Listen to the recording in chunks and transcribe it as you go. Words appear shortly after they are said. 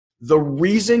the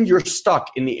reason you're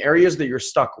stuck in the areas that you're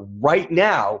stuck right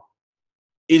now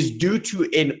is due to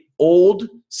an old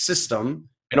system,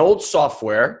 an old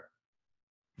software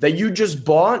that you just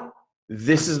bought.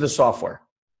 This is the software.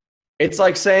 It's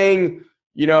like saying,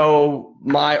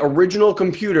 my original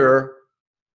computer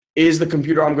is the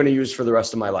computer I'm going to use for the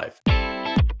rest of my life.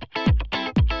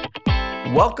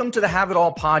 Welcome to the Have It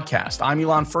All podcast. I'm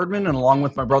Elon Ferdman, and along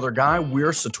with my brother Guy, we're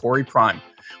Satori Prime.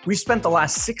 We've spent the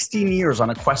last 16 years on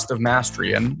a quest of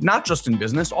mastery, and not just in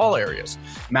business, all areas.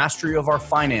 Mastery of our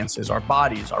finances, our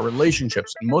bodies, our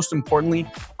relationships, and most importantly,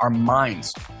 our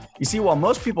minds. You see, while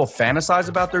most people fantasize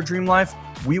about their dream life,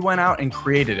 we went out and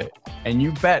created it. And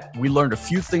you bet we learned a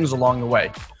few things along the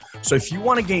way. So if you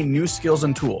want to gain new skills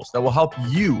and tools that will help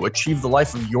you achieve the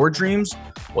life of your dreams,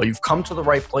 well, you've come to the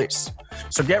right place.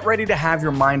 So get ready to have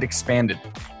your mind expanded.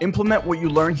 Implement what you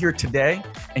learn here today,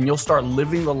 and you'll start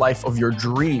living the life of your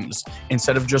dreams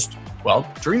instead of just,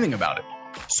 dreaming about it.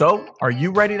 So are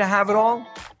you ready to have it all?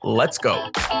 Let's go.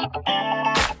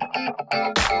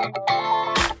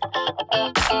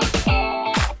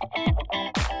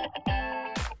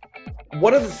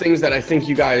 One of the things that I think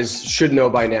you guys should know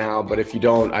by now, but if you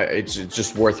don't, it's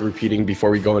just worth repeating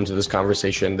before we go into this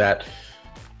conversation, that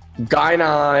Guy and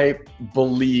I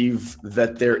believe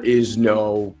that there is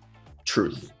no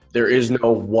truth. There is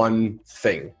no one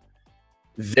thing.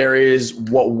 There is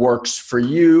what works for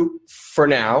you for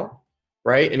now,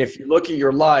 right? And if you look at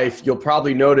your life, you'll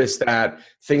probably notice that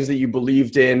things that you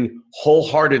believed in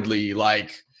wholeheartedly,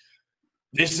 like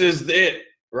this is it,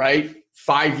 right?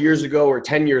 5 years ago or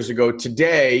 10 years ago,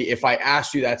 today, if I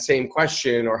asked you that same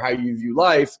question or how you view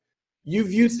life, you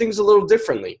view things a little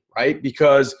differently, right?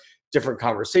 Because different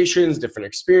conversations, different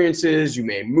experiences, you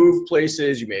may have moved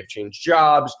places, you may have changed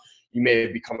jobs, you may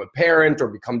have become a parent or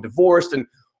become divorced, and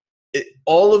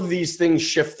all of these things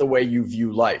shift the way you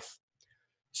view life.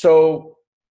 So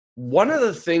one of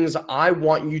the things I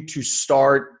want you to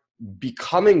start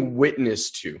becoming witness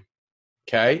to,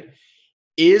 okay,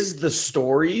 is the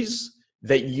stories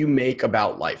that you make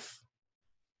about life.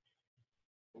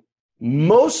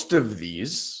 Most of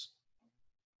these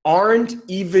aren't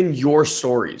even your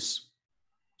stories.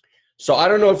 So I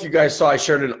don't know if you guys saw, I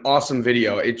shared an awesome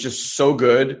video. It's just so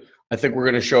good. I think we're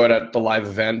going to show it at the live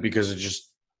event because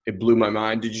it blew my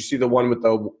mind. Did you see the one with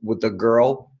the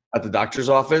girl at the doctor's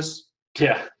office?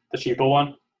 Yeah, the sheeple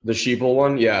one. The sheeple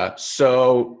one, yeah.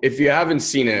 So if you haven't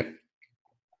seen it,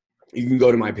 you can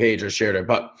go to my page. I shared it.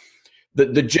 But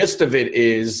the gist of it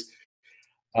is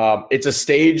it's a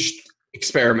staged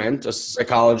experiment, a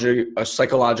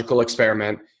psychological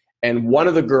experiment. And one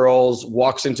of the girls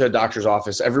walks into a doctor's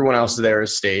office. Everyone else there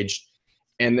is staged.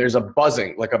 And there's a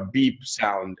buzzing, like a beep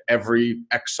sound every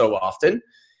X so often.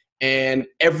 And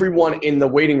everyone in the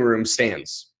waiting room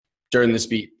stands during this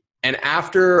beep. And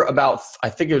after about, I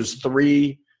think it was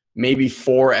 3, maybe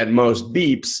 4 at most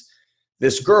beeps,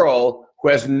 this girl who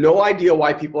has no idea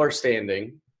why people are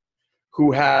standing,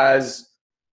 who has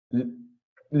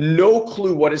no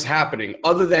clue what is happening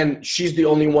other than she's the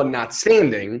only one not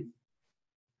standing,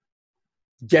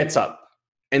 gets up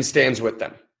and stands with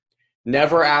them.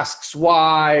 Never asks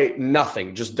why,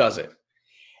 nothing, just does it.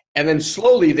 And then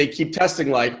slowly they keep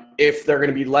testing, like, if there are going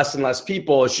to be less and less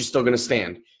people, is she still going to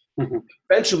stand? Mm-hmm.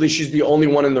 Eventually she's the only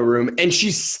one in the room and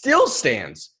she still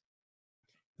stands.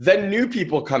 Then new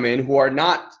people come in who are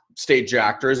not stage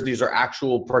actors. These are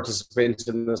actual participants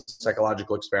in the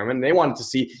psychological experiment. And they wanted to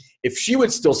see if she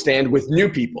would still stand with new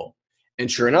people.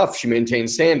 And sure enough, she maintained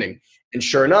standing. And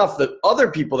sure enough, the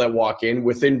other people that walk in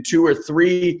within 2 or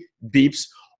 3 beeps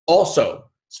also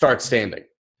start standing.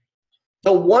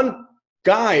 The one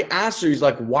guy asks her, he's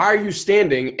like, why are you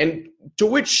standing? And to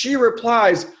which she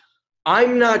replies,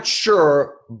 I'm not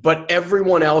sure, but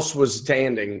everyone else was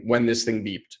standing when this thing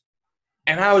beeped.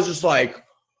 And I was just like,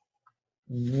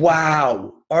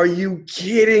 wow, are you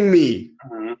kidding me?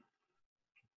 Mm-hmm.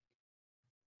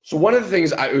 So one of the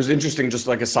things, it was interesting, just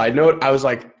like a side note, I was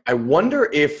like, I wonder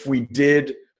if we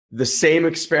did the same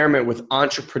experiment with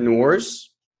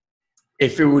entrepreneurs,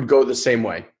 if it would go the same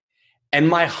way. And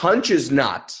my hunch is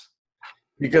not.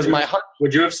 Because my hunch...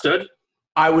 Would you have stood?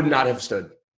 I would not have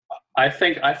stood. I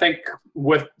think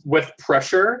with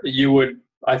pressure, you would...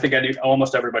 I think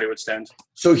almost everybody would stand.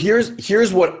 So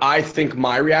here's what I think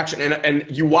my reaction, and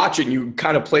you watch it and you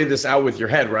kind of play this out with your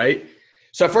head, right?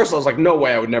 So at first I was like, no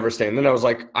way I would never stand. Then I was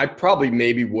like, I probably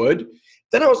maybe would.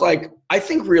 Then I was like, I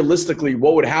think realistically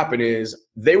what would happen is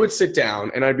they would sit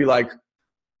down and I'd be like,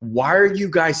 why are you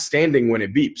guys standing when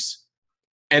it beeps?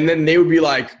 And then they would be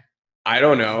like, I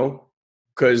don't know,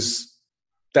 because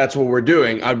that's what we're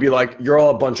doing. I'd be like, you're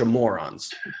all a bunch of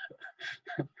morons.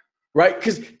 Right?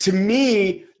 Because to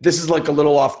me, this is like a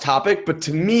little off topic, but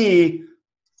to me,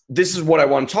 this is what I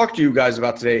want to talk to you guys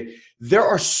about today. There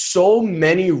are so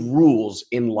many rules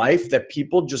in life that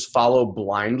people just follow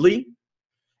blindly.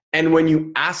 And when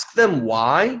you ask them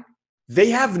why, they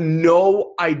have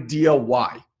no idea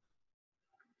why.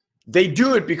 They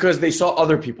do it because they saw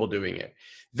other people doing it.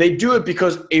 They do it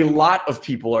because a lot of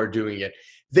people are doing it.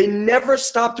 They never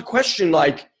stop to question,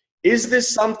 like, is this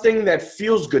something that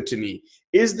feels good to me?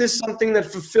 Is this something that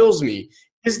fulfills me?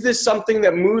 Is this something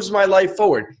that moves my life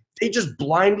forward? They just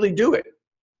blindly do it.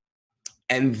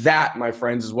 And that, my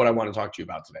friends, is what I want to talk to you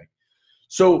about today.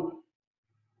 So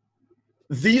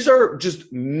these are just,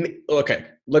 okay,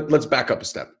 let's back up a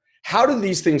step. How do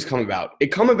these things come about? It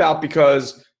come about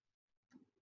because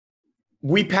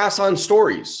we pass on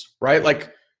stories, right?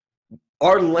 Like,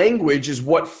 our language is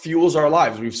what fuels our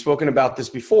lives. We've spoken about this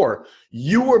before.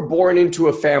 You were born into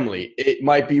a family. It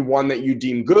might be one that you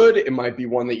deem good. It might be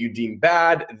one that you deem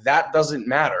bad. That doesn't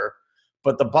matter.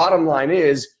 But the bottom line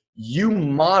is you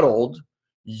modeled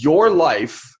your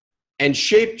life and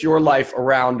shaped your life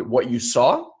around what you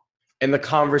saw and the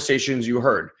conversations you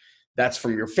heard. That's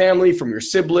from your family, from your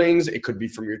siblings. It could be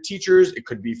from your teachers. It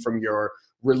could be from your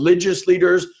religious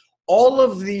leaders. All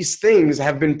of these things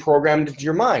have been programmed into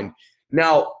your mind.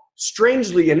 Now,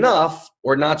 strangely enough,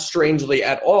 or not strangely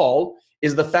at all,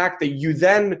 is the fact that you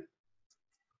then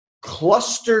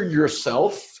cluster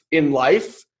yourself in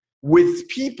life with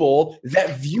people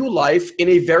that view life in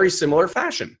a very similar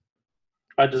fashion.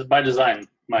 By design,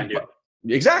 mind you.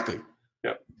 Exactly.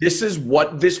 Yeah. This is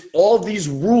what all these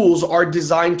rules are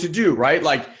designed to do, right?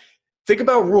 Like, think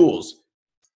about rules.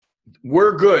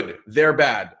 We're good, they're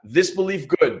bad. This belief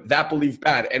good, that belief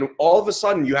bad. And all of a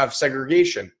sudden you have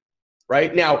segregation.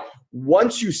 Right? Now,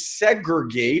 once you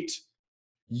segregate,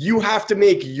 you have to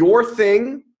make your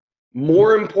thing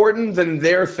more important than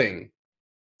their thing.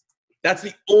 That's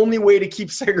the only way to keep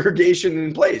segregation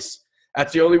in place.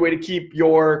 That's the only way to keep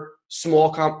your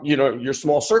small your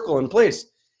small circle in place.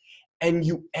 And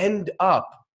you end up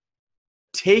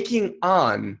taking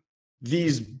on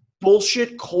these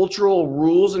bullshit cultural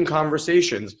rules and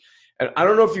conversations. And I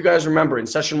don't know if you guys remember, in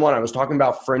session 1, I was talking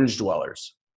about fringe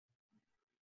dwellers.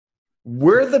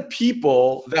 We're the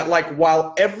people that, like,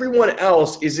 while everyone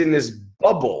else is in this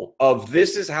bubble of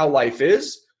this is how life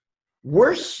is,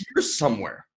 we're here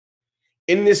somewhere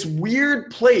in this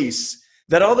weird place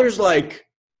that others like,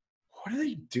 what are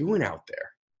they doing out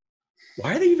there?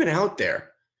 Why are they even out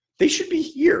there? They should be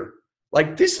here.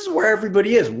 Like, this is where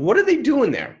everybody is. What are they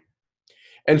doing there?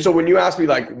 And so when you ask me,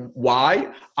 like,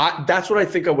 why, that's what I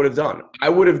think I would have done. I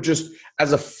would have just,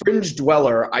 as a fringe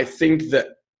dweller, I think that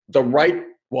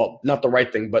not the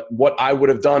right thing, but what I would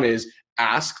have done is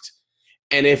asked.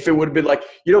 And if it would have been like,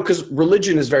 because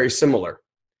religion is very similar.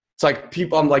 It's like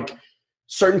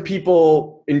certain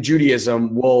people in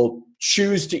Judaism will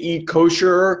choose to eat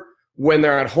kosher when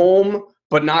they're at home,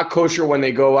 but not kosher when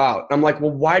they go out. And I'm like,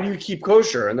 well, why do you keep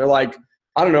kosher? And they're like,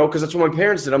 I don't know, because that's what my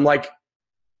parents did. I'm like,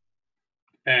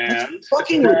 that's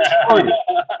fucking retarded.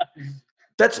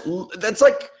 That's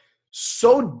like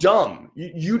so dumb.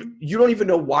 You don't even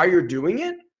know why you're doing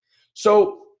it.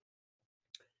 So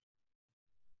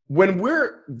when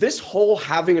we're this whole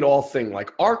having it all thing,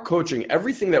 like our coaching,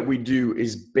 everything that we do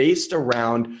is based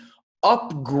around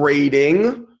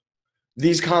upgrading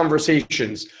these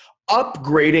conversations,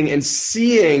 upgrading and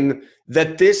seeing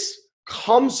that this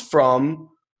comes from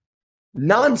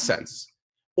nonsense,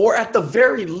 or at the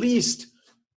very least,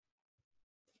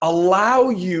 allow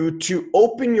you to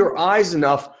open your eyes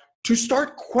enough to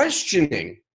start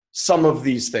questioning some of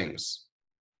these things,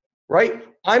 right?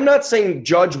 I'm not saying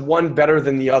judge one better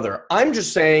than the other. I'm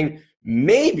just saying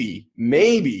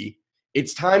maybe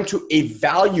it's time to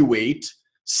evaluate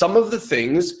some of the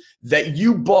things that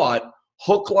you bought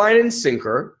hook, line, and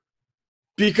sinker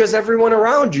because everyone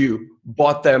around you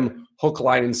bought them hook,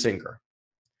 line, and sinker.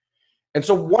 And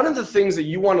so one of the things that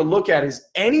you want to look at is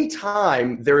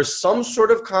anytime there is some sort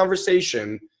of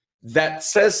conversation that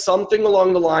says something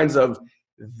along the lines of,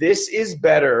 this is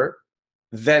better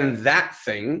than that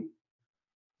thing,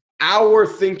 our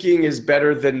thinking is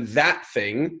better than that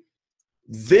thing,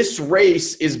 this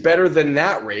race is better than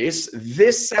that race,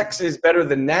 this sex is better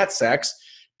than that sex,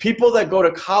 people that go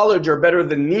to college are better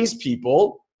than these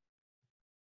people,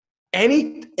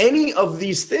 any of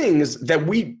these things that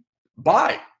we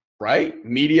buy, right?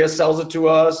 Media sells it to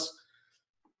us.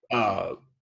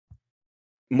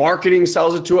 Marketing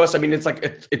sells it to us. I mean, it's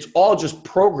like, it's all just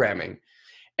programming.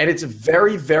 And it's a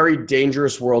very, very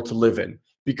dangerous world to live in,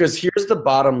 because here's the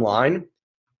bottom line.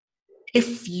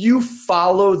 If you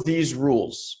follow these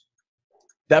rules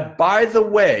that, by the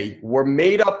way, were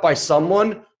made up by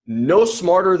someone no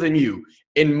smarter than you.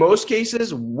 In most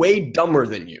cases, way dumber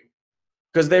than you,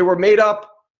 because they were made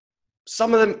up,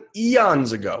 some of them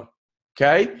eons ago,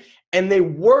 okay? And they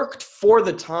worked for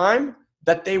the time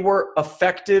that they were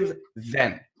effective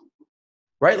then,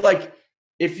 right? Like,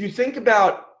 if you think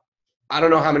about, I don't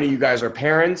know how many of you guys are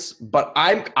parents, but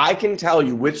I can tell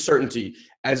you with certainty,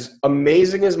 as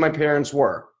amazing as my parents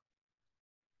were,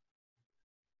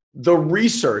 the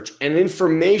research and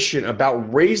information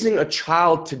about raising a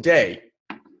child today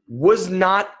was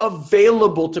not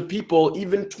available to people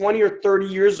even 20 or 30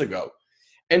 years ago.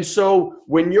 And so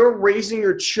when you're raising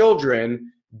your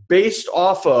children based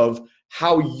off of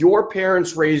how your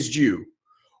parents raised you,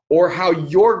 or how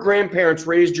your grandparents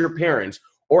raised your parents,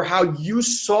 or how you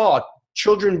saw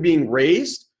children being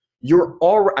raised,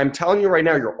 I'm telling you right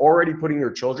now, you're already putting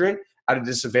your children at a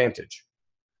disadvantage.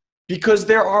 Because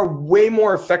there are way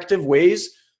more effective ways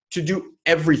to do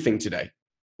everything today,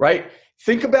 right?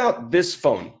 Think about this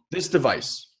phone, this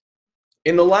device.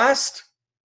 In the last,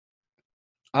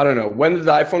 I don't know, when did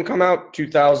the iPhone come out?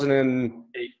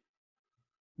 2008.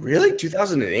 Really?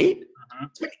 2008? Mm-hmm.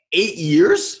 It's been 8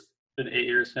 years? It's been 8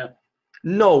 years, yeah.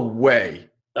 No way.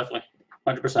 Definitely,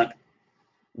 100%.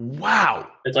 Wow.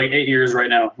 It's like 8 years right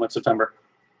now, like September.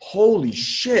 Holy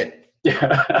shit.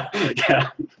 Yeah. Yeah.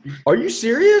 Are you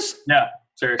serious? Yeah,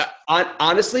 serious.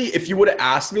 Honestly, if you would have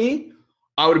asked me,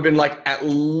 I would have been like at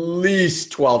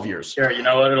least 12 years. Sure, you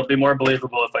know what? It'll be more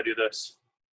believable if I do this.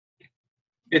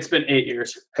 It's been 8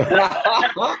 years.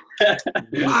 Wow.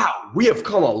 We have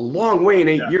come a long way in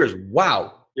 8 years.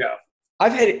 Wow. Yeah.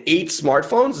 I've had 8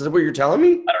 smartphones. Is that what you're telling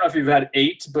me? I don't know if you've had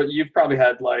 8, but you've probably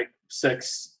had like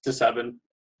 6 to 7.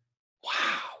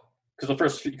 Wow.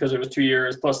 Because it was 2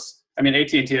 years plus. I mean,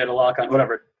 AT&T had a lock on,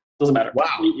 whatever. Doesn't matter.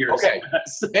 Wow. 8 years. Okay.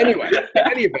 Anyway, in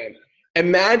any event,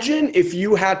 imagine if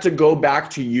you had to go back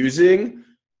to using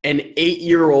an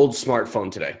 8-year-old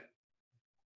smartphone today.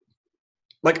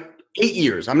 Like 8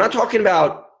 years. I'm not talking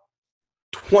about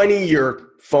 20-year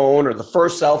phone or the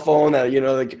first cell phone that,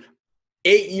 like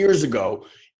 8 years ago,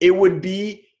 it would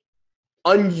be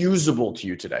unusable to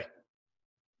you today.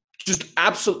 Just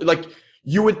absolutely, like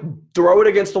you would throw it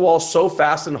against the wall so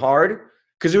fast and hard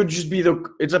because it would just be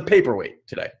it's a paperweight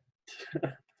today.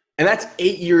 And that's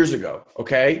 8 years ago,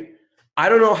 okay? I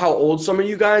don't know how old some of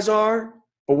you guys are,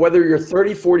 but whether you're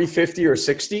 30, 40, 50, or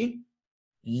 60,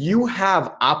 you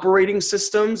have operating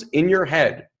systems in your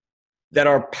head that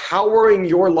are powering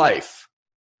your life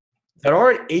that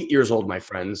aren't 8 years old, my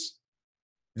friends.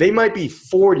 They might be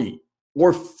 40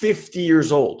 or 50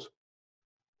 years old.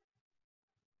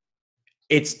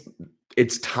 It's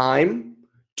time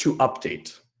to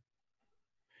update.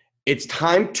 It's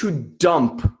time to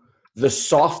dump the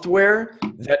software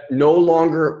that no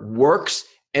longer works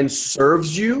and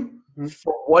serves you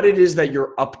for what it is that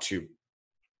you're up to.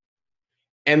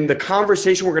 And the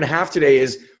conversation we're going to have today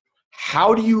is,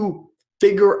 how do you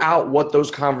figure out what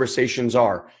those conversations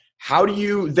are? How do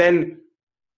you then,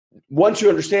 once you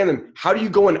understand them, how do you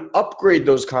go and upgrade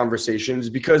those conversations?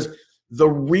 Because the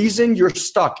reason you're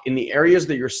stuck in the areas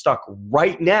that you're stuck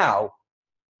right now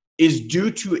is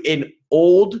due to an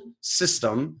old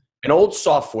system, an old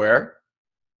software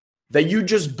that you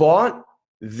just bought.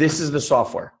 This is the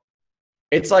software.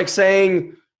 It's like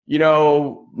saying,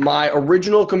 my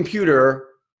original computer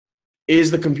is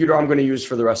the computer I'm going to use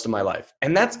for the rest of my life.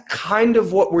 And that's kind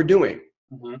of what we're doing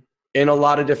in a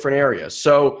lot of different areas.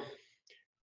 So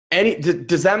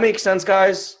does that make sense,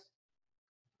 guys?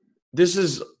 This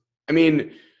is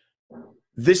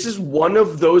one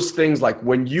of those things, like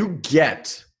when you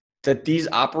get that these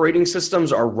operating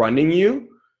systems are running you,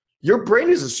 your brain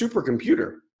is a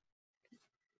supercomputer.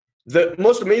 The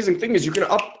most amazing thing is you can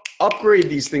upgrade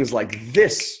these things like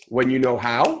this when you know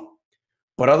how,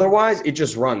 but otherwise it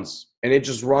just runs. And it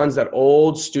just runs that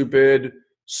old, stupid,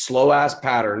 slow-ass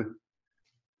pattern.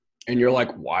 And you're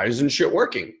like, why isn't shit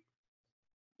working?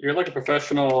 You're like a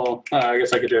professional. I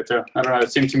guess I could do it too. I don't know.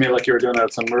 It seemed to me like you were doing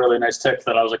that. Some really nice tip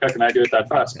that I was like, how can I do it that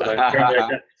fast? But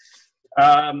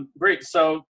I great.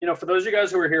 So, for those of you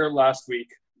guys who were here last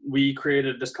week, we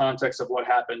created this context of what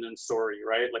happened in story,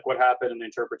 right? Like what happened and the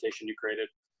interpretation you created.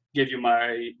 Give you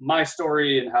my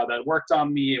story and how that worked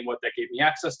on me and what that gave me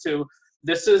access to.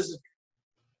 This is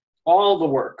all the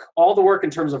work in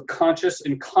terms of conscious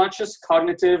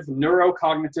cognitive,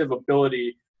 neurocognitive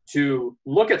ability to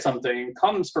look at something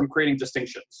comes from creating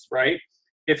distinctions, right?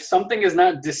 If something is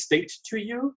not distinct to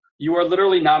you, you are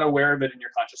literally not aware of it in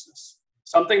your consciousness.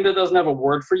 Something that doesn't have a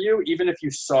word for you, even if you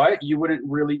saw it, you wouldn't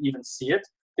really even see it.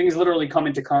 Things literally come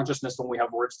into consciousness when we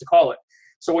have words to call it.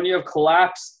 So when you have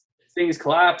things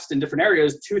collapsed in different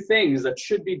areas, two things that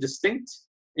should be distinct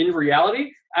in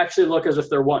reality actually look as if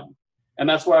they're one. And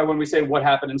that's why when we say what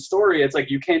happened in story, it's like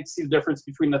you can't see the difference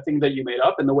between the thing that you made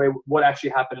up and the way what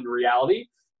actually happened in reality.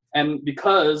 And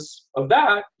because of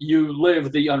that, you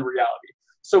live the unreality.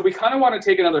 So we kind of want to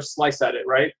take another slice at it,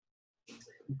 right?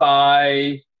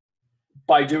 By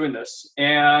doing this.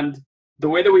 And the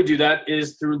way that we do that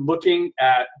is through looking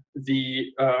at the,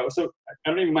 so I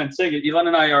don't even mind saying it, Elon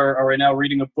and I are right now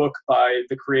reading a book by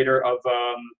the creator of,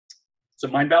 is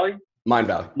it Mind Valley? Mind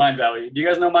Valley. Mind Valley. Do you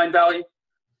guys know Mind Valley?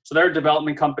 So they're a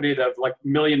development company that have like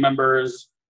 1 million members,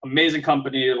 amazing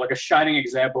company, like a shining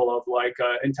example of like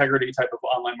integrity type of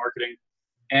online marketing.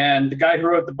 And the guy who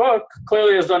wrote the book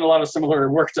clearly has done a lot of similar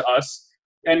work to us.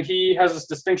 And he has this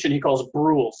distinction he calls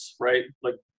rules, right?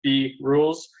 Like B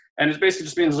rules. And it basically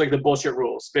just means like the bullshit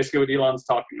rules, basically what Elon's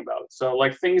talking about. So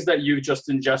like things that you just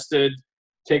ingested,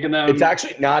 taken them. It's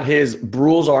actually not his,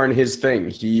 rules aren't his thing.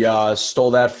 He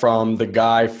stole that from the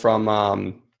guy from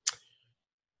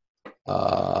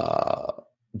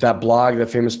that blog, that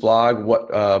famous blog.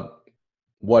 What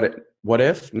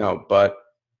if? No, but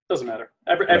doesn't matter.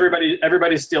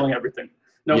 Everybody's stealing everything.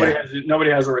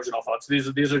 Nobody has original thoughts.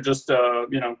 These are just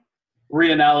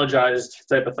re-analogized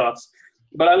type of thoughts.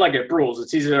 But I like it. Rules.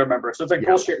 It's easy to remember. So it's like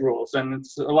bullshit rules, and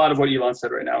it's a lot of what Elon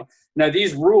said right now. Now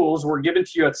these rules were given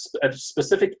to you at a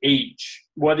specific age,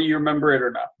 whether you remember it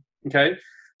or not. Okay,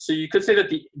 so you could say that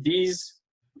these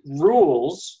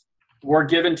rules were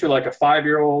given to like a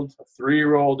 5-year-old, a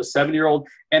 3-year-old, a 7-year-old,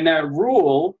 and that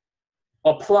rule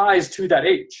applies to that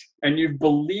age. And you've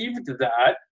believed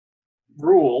that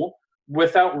rule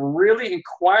without really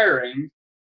inquiring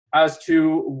as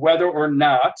to whether or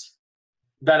not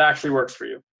that actually works for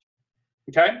you.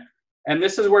 Okay? And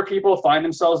this is where people find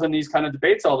themselves in these kind of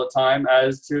debates all the time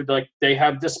as to like they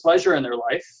have displeasure in their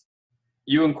life.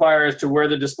 You inquire as to where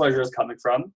the displeasure is coming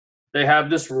from. They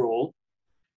have this rule.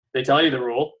 They tell you the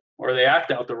rule, or they act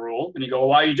out the rule, and you go, well,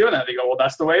 why are you doing that? They go, well,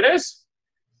 that's the way it is.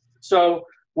 So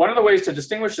one of the ways to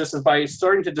distinguish this is by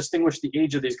starting to distinguish the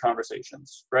age of these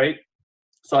conversations, right?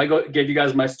 So I gave you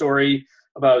guys my story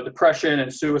about depression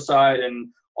and suicide and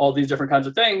all these different kinds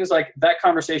of things. Like that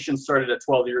conversation started at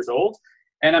 12 years old.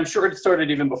 And I'm sure it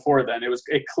started even before then.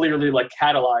 It clearly like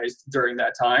catalyzed during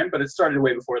that time, but it started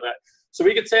way before that. So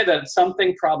we could say that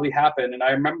something probably happened. And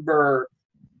I remember,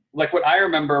 like what I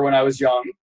remember when I was young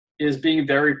is being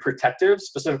very protective,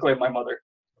 specifically of my mother.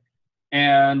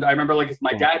 And I remember like if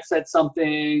my dad said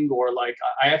something, or like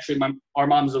our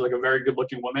moms are like a very good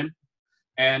looking woman.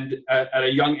 And at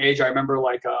a young age, I remember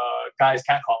like guys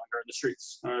catcalling her in the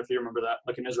streets. I don't know if you remember that,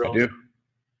 like in Israel. I do.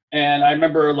 And I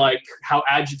remember like how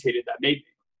agitated that made me.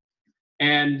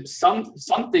 And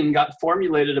something got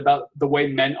formulated about the way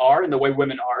men are and the way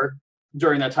women are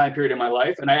during that time period in my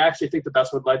life. And I actually think that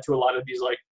that's what led to a lot of these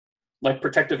like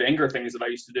protective anger things that I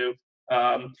used to do.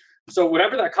 So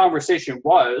whatever that conversation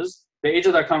was, the age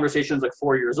of that conversation is like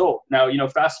 4 years old. Now,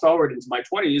 fast forward into my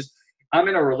 20s, I'm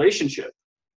in a relationship.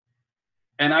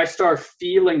 And I start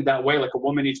feeling that way, like a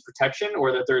woman needs protection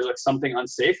or that there's like something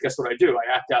unsafe. Guess what I do? I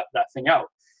act out that thing out.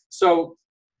 So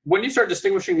when you start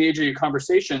distinguishing the age of your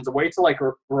conversations, a way to like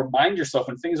remind yourself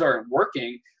when things aren't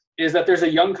working is that there's a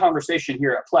young conversation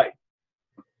here at play.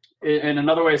 And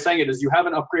another way of saying it is you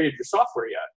haven't upgraded your software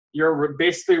yet. You're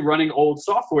basically running old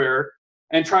software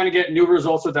and trying to get new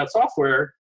results with that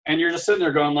software. And you're just sitting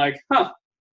there going like,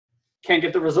 can't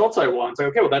get the results I want. It's like,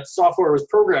 okay, well, that software was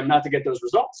programmed not to get those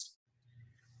results.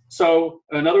 So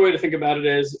another way to think about it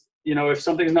is, if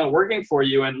something's not working for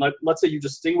you, and let's say you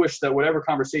distinguish that whatever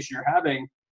conversation you're having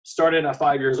started at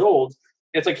 5 years old,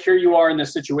 it's like here you are in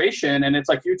this situation, and it's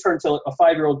like you turn to a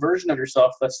 5-year-old version of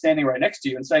yourself that's standing right next to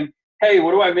you and saying, hey,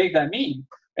 what do I make that mean?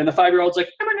 And the 5-year-old's like,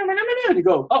 and you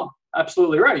go, oh,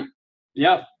 absolutely right.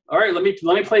 Yeah. All right, let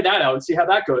me play that out and see how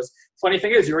that goes. Funny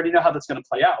thing is, you already know how that's going to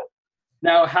play out.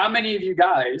 Now, how many of you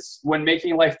guys, when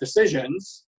making life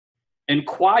decisions,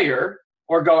 inquire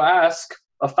or go ask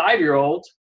a 5-year-old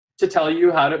to tell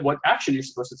you what action you're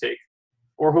supposed to take,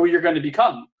 or who you're going to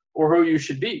become, or who you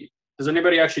should be? Does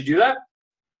anybody actually do that?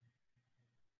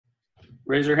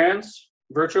 Raise your hands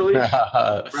virtually,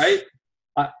 right?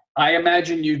 I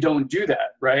imagine you don't do that,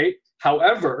 right?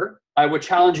 However, I would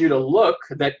challenge you to look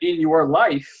that in your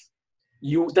life,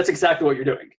 that's exactly what you're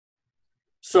doing.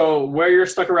 So where you're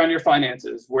stuck around your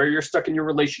finances, where you're stuck in your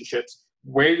relationships,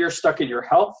 where you're stuck in your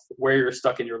health, where you're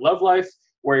stuck in your love life,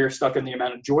 where you're stuck in the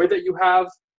amount of joy that you have,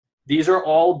 these are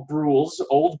all rules,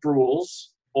 old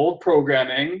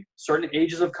programming, certain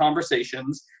ages of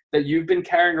conversations that you've been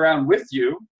carrying around with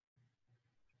you,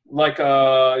 like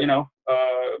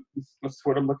what's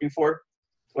what I'm looking for?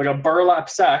 Like a burlap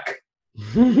sack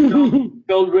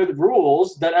filled with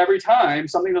rules that every time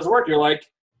something doesn't work, you're like,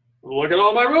 look at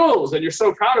all my rules, and you're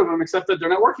so proud of them, except that they're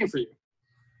not working for you.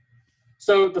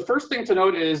 So the first thing to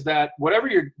note is that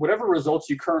whatever results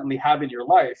you currently have in your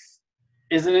life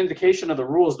is an indication of the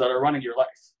rules that are running your life.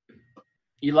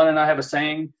 Elon and I have a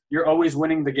saying, you're always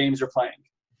winning the games you're playing.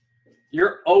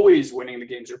 You're always winning the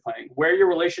games you're playing. Where your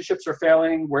relationships are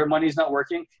failing, where money's not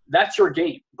working, that's your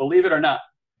game, believe it or not.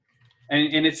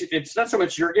 And it's not so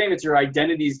much your game, it's your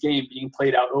identity's game being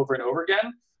played out over and over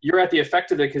again. You're at the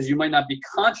effect of it because you might not be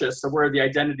conscious of where the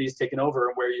identity is taken over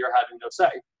and where you're having no say.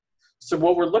 So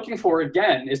what we're looking for,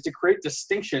 again, is to create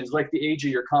distinctions like the age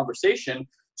of your conversation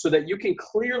so that you can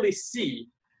clearly see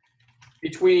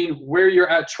between where you're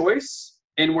at choice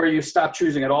and where you stop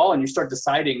choosing at all and you start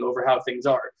deciding over how things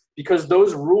are. Because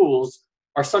those rules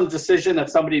are some decision that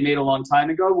somebody made a long time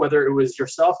ago, whether it was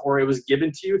yourself or it was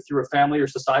given to you through a family or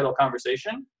societal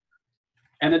conversation.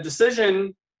 And the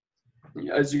decision,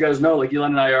 as you guys know, like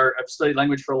Elon and I have studied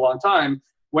language for a long time.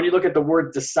 When you look at the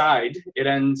word decide, it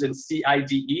ends in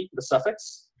C-I-D-E, the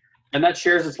suffix, and that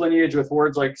shares its lineage with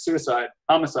words like suicide,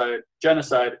 homicide,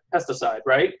 genocide, pesticide,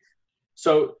 right?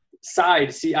 So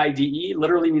side, C-I-D-E,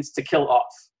 literally means to kill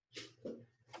off.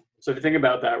 So if you think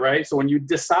about that, right? So when you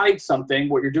decide something,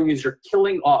 what you're doing is you're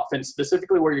killing off, and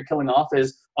specifically where you're killing off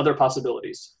is other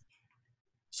possibilities.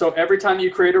 So every time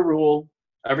you create a rule,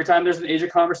 every time there's an age of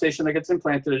conversation that gets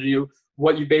implanted in you,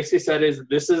 what you basically said is,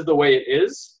 this is the way it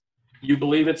is. You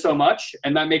believe it so much,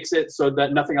 and that makes it so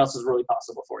that nothing else is really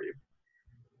possible for you.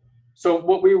 So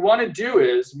what we want to do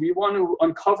is we want to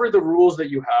uncover the rules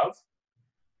that you have,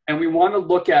 and we want to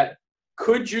look at,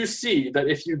 could you see that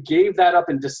if you gave that up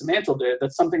and dismantled it,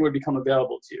 that something would become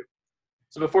available to you?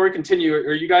 So before we continue,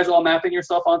 are you guys all mapping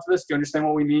yourself onto this? Do you understand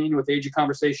what we mean with age of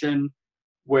conversation,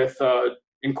 with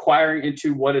inquiring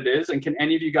into what it is? And can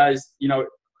any of you guys,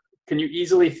 can you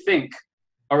easily think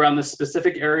around the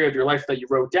specific area of your life that you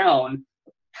wrote down?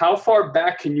 How far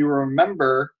back can you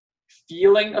remember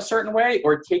feeling a certain way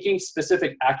or taking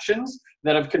specific actions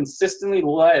that have consistently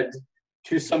led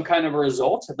to some kind of a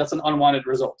result that's an unwanted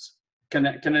result? Can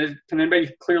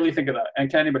anybody clearly think of that? And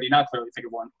can anybody not clearly think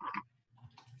of one?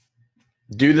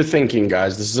 Do the thinking,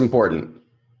 guys. This is important.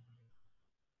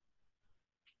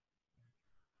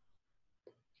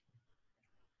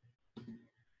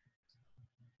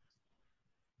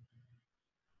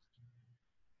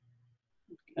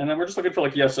 And then we're just looking for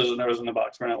like yeses and nos in the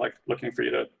box. We're not like looking for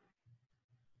you to.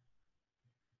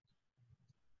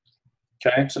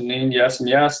 Okay, so mean yes and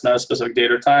yes, not a specific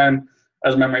date or time,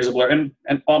 as memories are blur.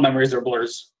 And all memories are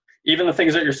blurs. Even the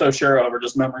things that you're so sure of are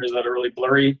just memories that are really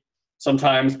blurry.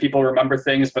 Sometimes people remember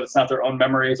things, but it's not their own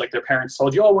memories. Like their parents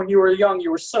told you, oh, when you were young,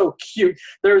 you were so cute.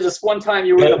 There was this one time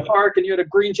you were in the park and you had a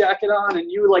green jacket on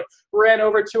and you like ran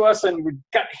over to us and we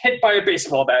got hit by a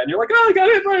baseball bat. And you're like, oh, I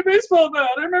got hit by a baseball bat.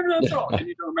 I remember that song. And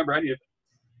you don't remember any of it.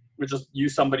 Which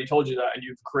is somebody told you that and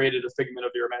you've created a figment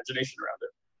of your imagination around it.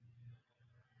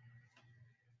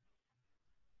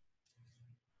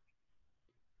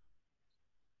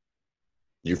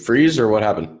 You freeze or what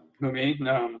happened? Who, me?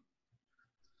 No.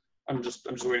 I'm just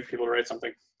waiting for people to write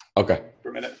something. Okay. For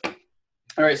a minute.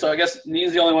 All right, so I guess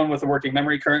Nee's the only one with a working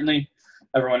memory currently.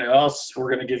 Everyone else, we're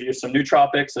going to give you some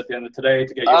nootropics at the end of today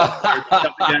to get you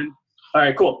up again. All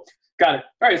right, cool. Got it.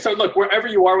 All right, so look, wherever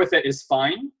you are with it is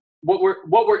fine. What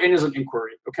we're in is an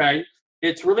inquiry, okay?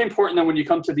 It's really important that when you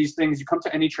come to these things, you come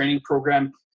to any training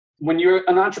program, when you're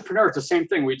an entrepreneur, it's the same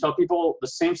thing. We tell people the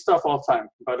same stuff all the time.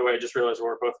 By the way, I just realized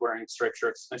we're both wearing striped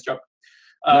shirts. Nice job.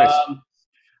 Nice.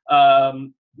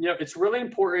 It's really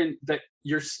important that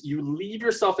you leave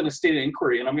yourself in a state of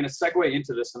inquiry, and I'm going to segue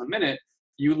into this in a minute.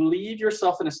 You leave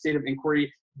yourself in a state of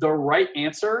inquiry. The right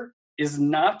answer is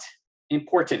not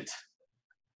important.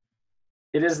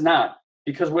 It is not,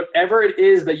 because whatever it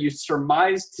is that you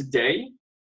surmise today,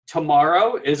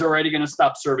 tomorrow is already going to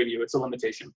stop serving you. It's a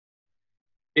limitation.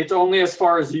 It's only as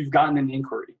far as you've gotten an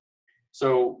inquiry.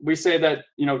 So we say that,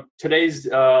 today's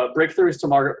breakthrough is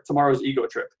tomorrow's ego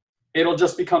trip. It'll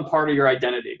just become part of your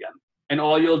identity again. And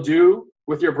all you'll do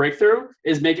with your breakthrough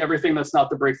is make everything that's not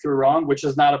the breakthrough wrong, which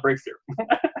is not a breakthrough.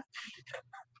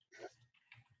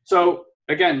 So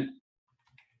again,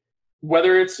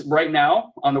 whether it's right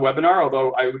now on the webinar,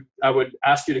 although I would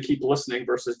ask you to keep listening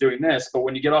versus doing this, but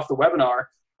when you get off the webinar,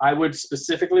 I would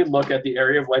specifically look at the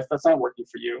area of life that's not working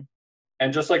for you.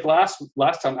 And just like last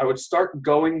time, I would start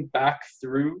going back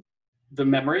through the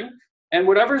memory, and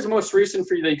whatever is most recent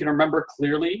for you that you can remember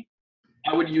clearly,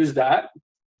 I would use that,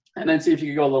 and then see if you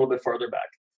could go a little bit farther back.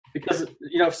 Because,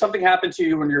 if something happened to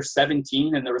you when you're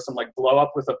 17 and there was some like blow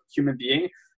up with a human being,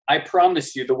 I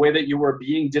promise you the way that you were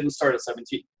being didn't start at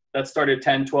 17. That started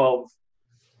 10, 12,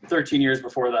 13 years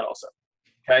before that also.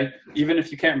 Okay. Even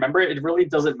if you can't remember it, it really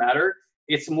doesn't matter.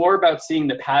 It's more about seeing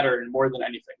the pattern more than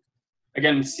anything.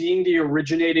 Again, seeing the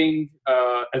originating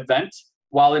event,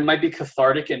 while it might be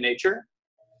cathartic in nature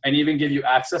and even give you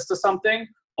access to something,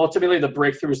 ultimately the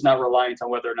breakthrough is not reliant on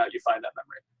whether or not you find that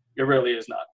memory. It really is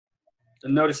not.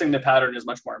 And noticing the pattern is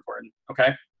much more important,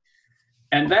 okay?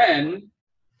 And then,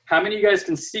 how many of you guys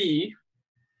can see,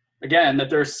 again, that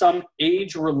there's some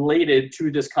age related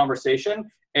to this conversation,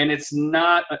 and it's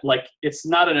not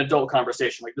an adult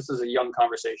conversation. Like, this is a young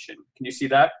conversation. Can you see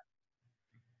that?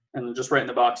 And just write in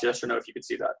the box yes or no if you could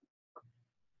see that.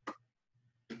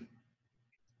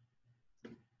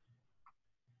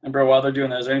 And bro, while they're doing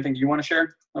that, is there anything you want to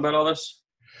share about all this?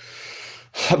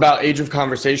 About age of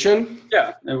conversation?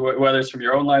 Yeah, whether it's from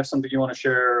your own life, something you want to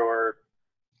share, or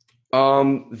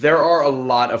there are a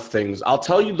lot of things. I'll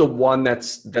tell you the one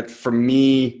that for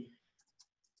me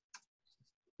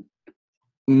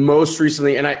most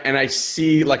recently, and I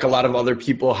see like a lot of other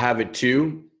people have it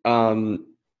too.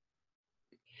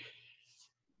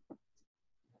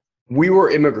 We were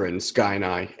immigrants, Guy and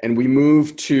I, and we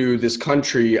moved to this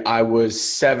country. I was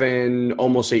 7,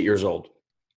 almost 8 years old.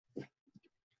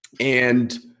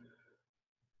 And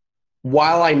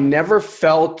while I never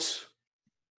felt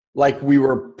like we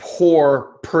were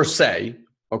poor per se,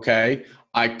 okay,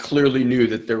 I clearly knew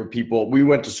that there were people, we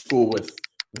went to school with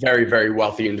very, very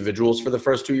wealthy individuals for the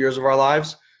first 2 years of our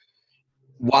lives.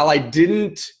 While I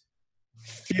didn't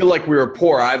feel like we were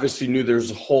poor, I obviously knew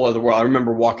there's a whole other world. I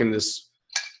remember walking this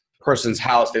person's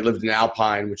house. They lived in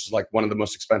Alpine, which is like one of the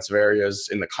most expensive areas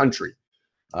in the country.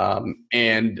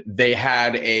 And they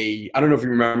had I don't know if you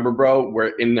remember, bro, where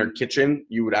in their kitchen,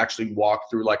 you would actually walk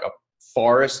through like a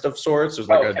forest of sorts. It was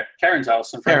like Karen's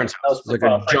house. Karen's house. Like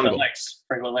a jungle.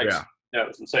 Franklin Lakes. Yeah, it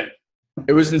was insane.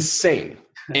 It was insane.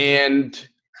 And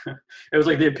it was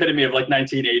like the epitome of like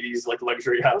 1980s, like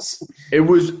luxury house. It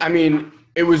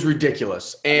was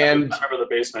ridiculous. And I remember the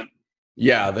basement.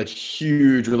 Yeah, that's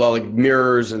huge with all like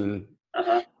mirrors and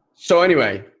So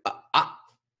anyway,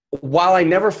 while I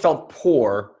never felt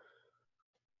poor,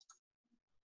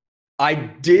 I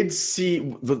did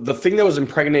see the thing that was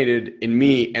impregnated in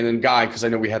me and then Guy, because I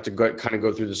know we had to kind of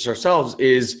go through this ourselves,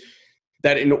 is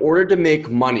that in order to make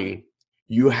money,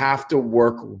 you have to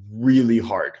work really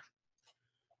hard.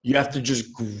 You have to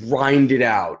just grind it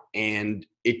out, and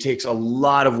it takes a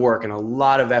lot of work and a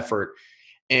lot of effort.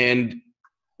 And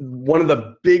one of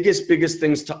the biggest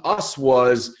things to us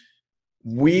was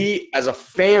we as a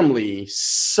family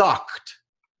still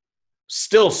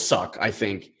suck, I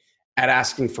think, at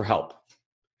asking for help.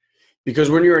 Because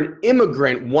when you're an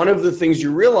immigrant, one of the things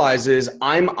you realize is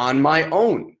I'm on my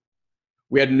own.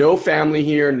 We had no family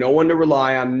here, no one to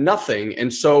rely on, nothing.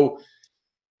 And so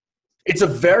it's a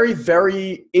very,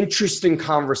 very interesting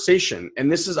conversation.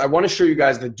 And I want to show you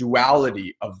guys the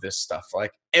duality of this stuff.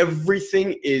 Like,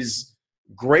 everything is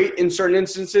great in certain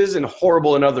instances and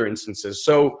horrible in other instances.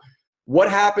 So what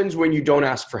happens when you don't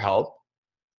ask for help?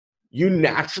 You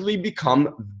naturally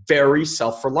become very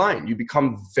self-reliant. You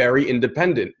become very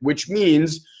independent, which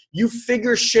means you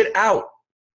figure shit out.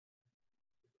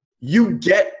 You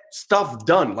get stuff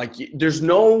done. Like, there's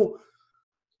no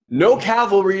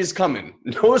cavalry is coming,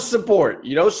 no support,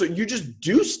 so you just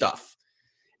do stuff.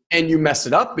 And you mess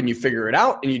it up and you figure it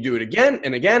out and you do it again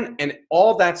and again. And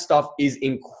all that stuff is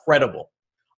incredible.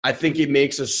 I think it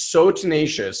makes us so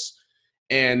tenacious.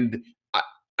 And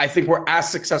I think we're as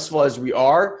successful as we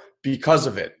are because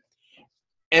of it.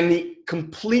 And the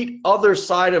complete other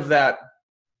side of that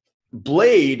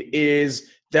blade is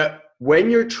that when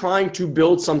you're trying to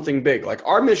build something big, like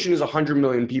our mission is 100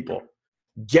 million people.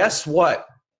 Guess what?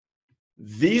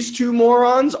 These two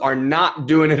morons are not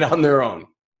doing it on their own.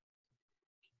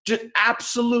 Just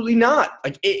absolutely not.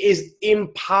 Like, it is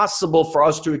impossible for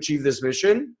us to achieve this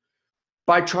mission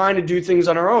by trying to do things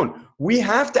on our own. We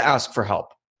have to ask for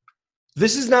help.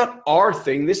 This is not our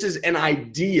thing. This is an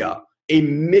idea, a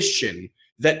mission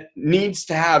that needs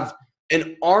to have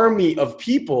an army of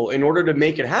people in order to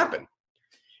make it happen.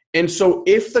 And so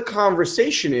if the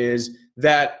conversation is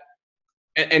that,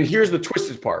 and here's the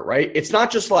twisted part, right? It's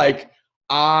not just like,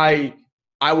 I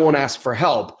won't ask for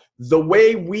help. The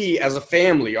way we as a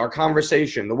family, our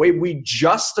conversation, the way we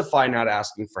justify not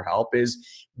asking for help is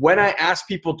when I ask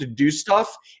people to do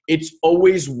stuff, it's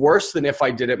always worse than if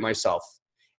I did it myself.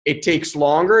 It takes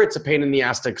longer. It's a pain in the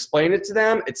ass to explain it to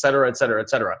them, et cetera, et cetera, et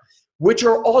cetera, which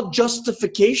are all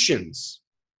justifications,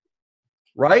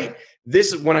 right?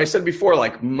 This is when I said before,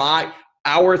 like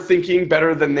our thinking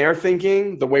better than their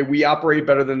thinking, the way we operate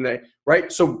better than they,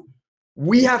 right? So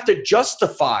we have to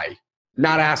justify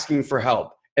not asking for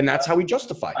help. And that's how we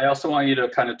justify. I also want you to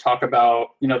kind of talk about,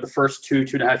 the first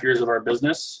 2.5 years of our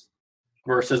business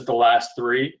versus the last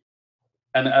 3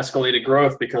 and the escalated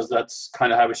growth, because that's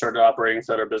kind of how we started operating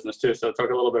inside our business too. So talk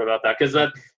a little bit about that, because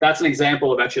that's an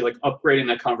example of actually like upgrading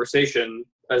that conversation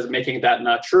as making that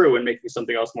not true and making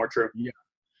something else more true. Yeah.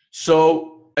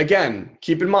 So again,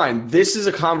 keep in mind, this is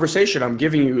a conversation I'm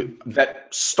giving you that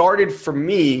started for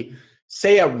me,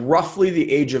 say at roughly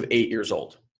the age of 8 years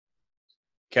old.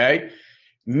 Okay.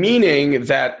 Meaning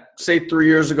that, say 3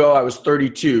 years ago, I was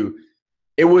 32.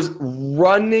 It was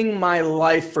running my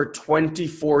life for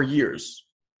 24 years.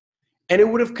 And it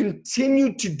would have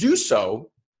continued to do so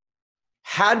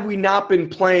had we not been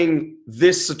playing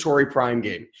this Satori Prime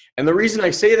game. And the reason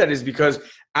I say that is because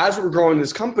as we're growing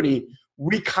this company,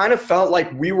 we kind of felt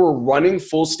like we were running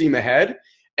full steam ahead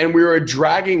and we were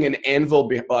dragging an anvil,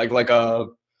 like a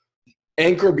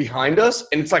anchor behind us.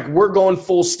 And it's like we're going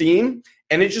full steam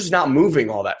and it's just not moving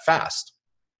all that fast.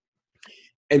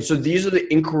 And so these are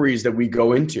the inquiries that we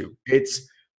go into. It's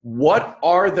what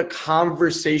are the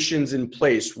conversations in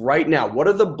place right now? What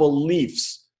are the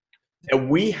beliefs that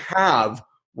we have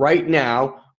right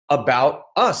now about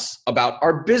us, about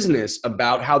our business,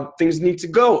 about how things need to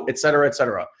go, et cetera, et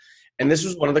cetera. And this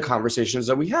was one of the conversations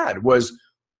that we had was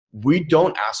we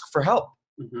don't ask for help.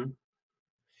 Mm-hmm.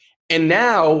 And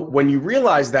now when you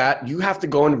realize that, you have to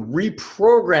go and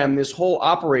reprogram this whole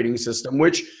operating system,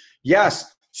 which,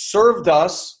 yes, served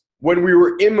us when we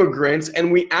were immigrants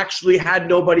and we actually had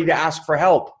nobody to ask for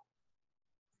help.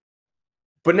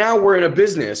 But now we're in a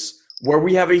business where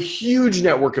we have a huge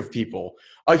network of people,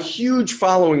 a huge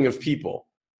following of people.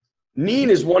 Neen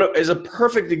is a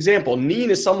perfect example. Neen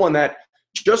is someone that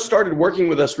just started working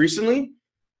with us recently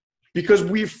because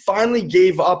we finally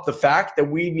gave up the fact that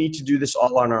we need to do this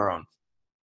all on our own.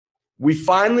 We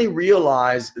finally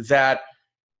realized that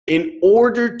in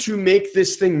order to make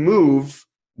this thing move,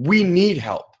 we need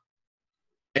help.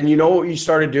 And you know what we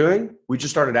started doing? We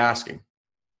just started asking.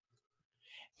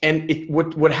 And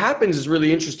what happens is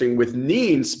really interesting. With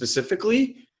Neen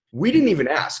specifically, we didn't even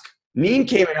ask. Neen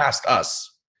came and asked us.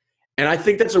 And I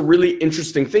think that's a really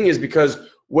interesting thing is because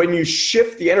when you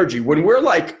shift the energy, when we're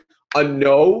like a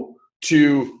no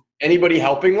to anybody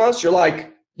helping us, you're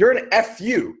like, you're an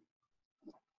FU.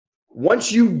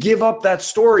 Once you give up that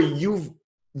story, you've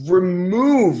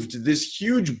removed this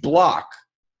huge block.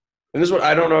 And this is what,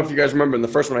 I don't know if you guys remember in the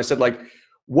first one, I said like,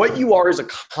 what you are is a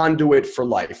conduit for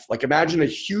life. Like imagine a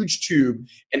huge tube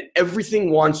and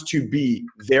everything wants to be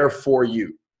there for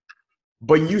you.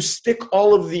 But you stick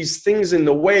all of these things in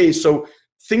the way so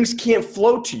things can't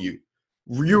flow to you.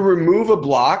 You remove a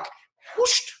block,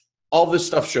 whoosh, all this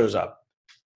stuff shows up.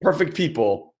 Perfect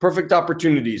people, perfect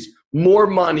opportunities, more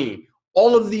money,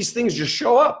 all of these things just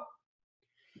show up.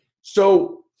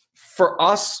 So for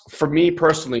us, for me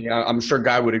personally, I'm sure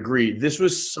Guy would agree, this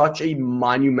was such a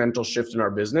monumental shift in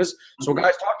our business. So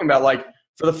Guy's talking about like,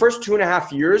 for the first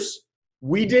 2.5 years,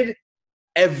 we did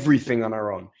everything on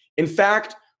our own. In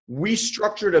fact, we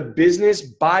structured a business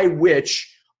by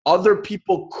which other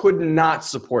people could not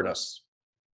support us.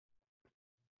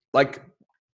 Like,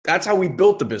 that's how we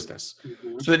built the business.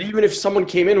 Mm-hmm. So that even if someone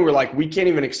came in and we're like, we can't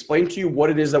even explain to you what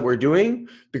it is that we're doing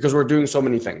because we're doing so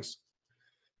many things.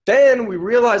 Then we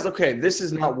realized, okay, this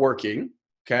is not working,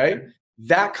 okay?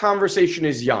 That conversation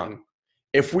is young.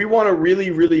 If we want to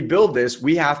really, really build this,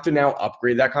 we have to now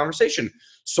upgrade that conversation.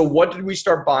 So what did we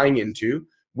start buying into?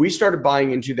 We started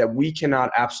buying into that we cannot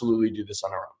absolutely do this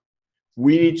on our own.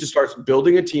 We need to start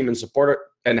building a team and support it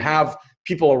and have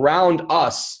people around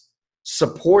us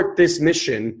support this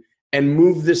mission and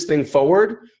move this thing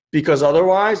forward, because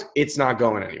otherwise it's not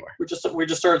going anywhere. We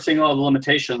just started seeing all the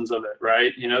limitations of it,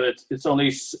 right? You know,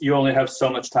 you only have so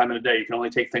much time in a day. You can only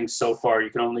take things so far.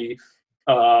 You can only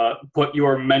put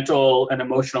your mental and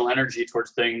emotional energy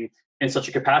towards things in such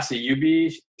a capacity. You'd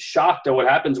be shocked at what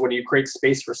happens when you create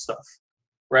space for stuff,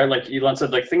 right? Like Elon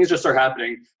said, like things just start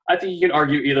happening. I think you can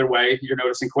argue either way. You're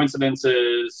noticing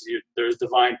coincidences. There's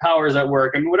divine powers at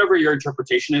work. I mean, whatever your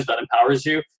interpretation is that empowers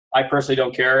you. I personally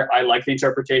don't care. I like the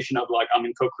interpretation of like I'm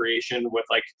in co-creation with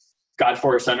like God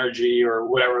force energy or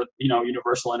whatever, you know,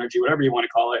 universal energy, whatever you want to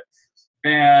call it.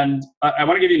 And I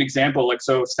want to give you an example. Like,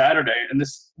 so Saturday, and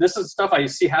this is stuff I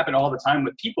see happen all the time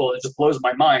with people. It just blows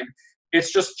my mind.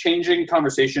 It's just changing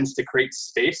conversations to create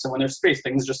space. And when there's space,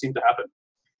 things just seem to happen.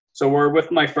 So we're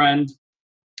with my friend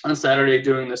on Saturday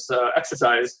doing this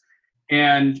exercise,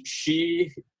 and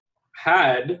she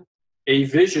had a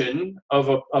vision of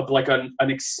an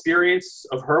experience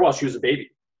of her while she was a baby,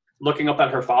 looking up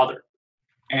at her father.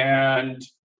 And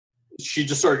she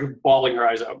just started bawling her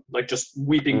eyes out, like just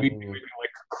weeping,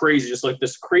 like crazy, just like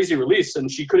this crazy release. And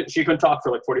she couldn't talk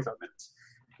for like 45 minutes.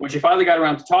 When she finally got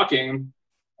around to talking,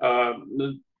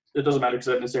 it doesn't matter because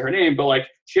I didn't say her name, but like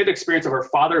she had the experience of her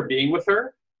father being with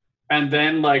her, and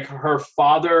then like her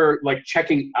father like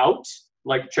checking out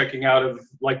of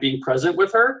like being present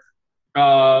with her,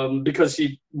 because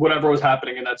whatever was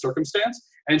happening in that circumstance,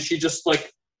 and she just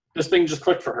like this thing just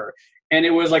clicked for her, and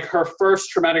it was like her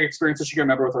first traumatic experience that she can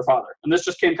remember with her father, and this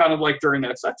just came kind of like during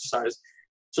that exercise.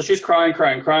 So she's crying.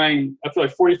 After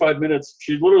like 45 minutes,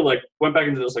 she literally like went back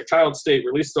into this like child state,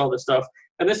 released all this stuff.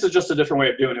 And this is just a different way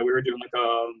of doing it. We were doing like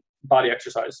a body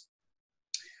exercise.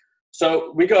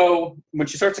 So when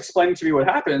she starts explaining to me what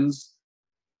happens,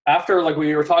 after like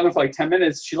we were talking for like 10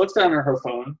 minutes, she looks down at her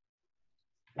phone,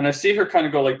 and I see her kind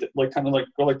of go like that,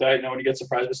 you know, when you get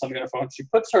surprised with something on her phone. She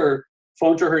puts her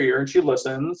phone to her ear and she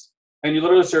listens, and you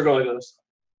literally see her go like this.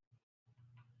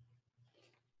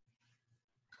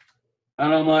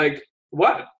 And I'm like,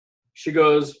 what? She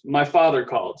goes, my father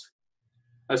called.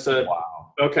 I said,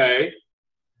 wow. Okay.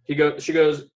 She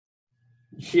goes,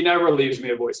 he never leaves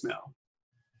me a voicemail.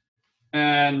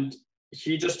 And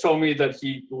he just told me that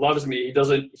he loves me.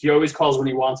 He always calls when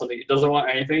he wants something. He doesn't want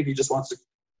anything. He just wants to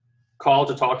call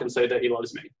to talk and say that he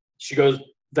loves me. She goes,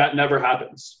 that never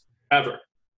happens, ever.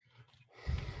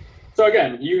 So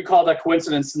again, you can call that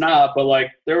coincidence, not, but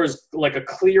like there was like a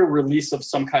clear release of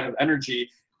some kind of energy.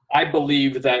 I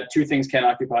believe that two things can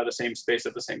occupy the same space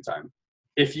at the same time.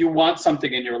 If you want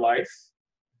something in your life,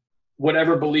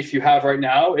 whatever belief you have right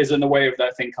now is in the way of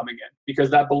that thing coming in, because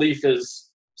that belief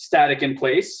is static in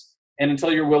place. And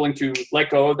until you're willing to let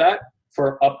go of that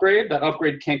for upgrade, that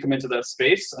upgrade can't come into that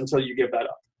space until you give that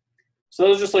up. So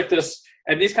there's just like this,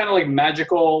 and these kind of like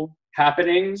magical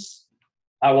happenings,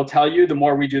 I will tell you, the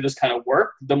more we do this kind of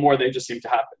work, the more they just seem to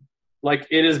happen. Like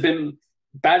it has been,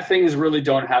 bad things really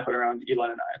don't happen around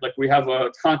Elon and I. Like we have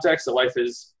a context that life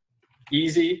is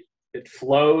easy, it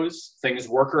flows, things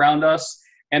work around us,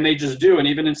 and they just do. And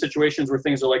even in situations where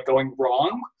things are like going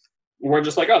wrong, we're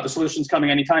just like, oh, the solution's coming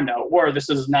anytime now. Or this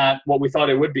is not what we thought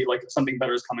it would be, like something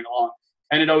better is coming along.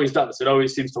 And it always does. It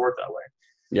always seems to work that way.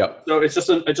 Yep. So it's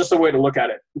just a way to look at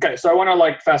it. Okay, so I want to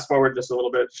like fast forward this a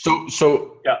little bit.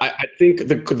 So yeah. I think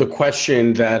the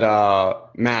question that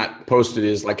Matt posted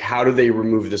is like, how do they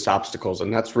remove this obstacles?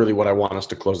 And that's really what I want us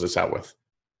to close this out with.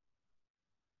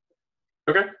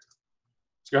 Okay,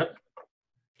 let's go ahead.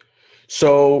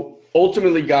 So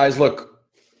ultimately, guys, look,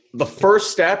 the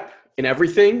first step in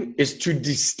everything is to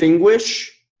distinguish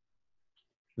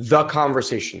the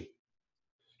conversation.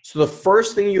 So the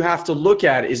first thing you have to look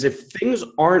at is if things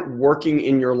aren't working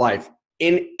in your life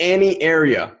in any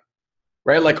area,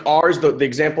 right? Like ours, the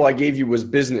example I gave you was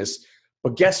business.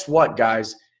 But guess what,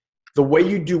 guys? The way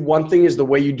you do one thing is the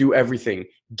way you do everything.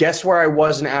 Guess where I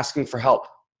wasn't asking for help?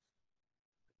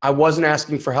 I wasn't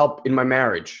asking for help in my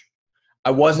marriage.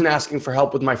 I wasn't asking for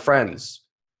help with my friends.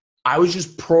 I was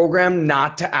just programmed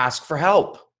not to ask for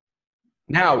help.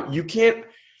 Now, you can't.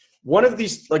 One of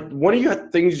the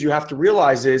things you have to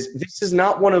realize is this is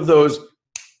not one of those,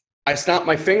 I snap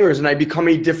my fingers and I become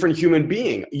a different human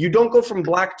being. You don't go from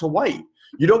black to white.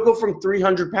 You don't go from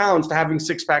 300 pounds to having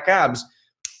six-pack abs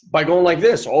by going like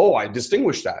this. Oh, I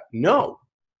distinguish that. No.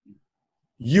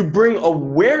 You bring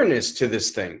awareness to this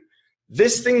thing.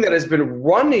 This thing that has been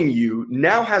running you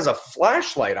now has a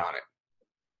flashlight on it.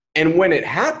 And when it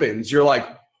happens, you're like,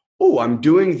 oh, I'm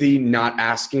doing the not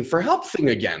asking for help thing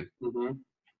again. Mm-hmm.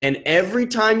 And every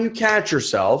time you catch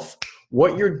yourself,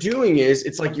 what you're doing is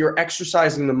it's like you're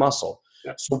exercising the muscle.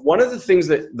 Yeah. So one of the things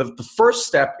that the first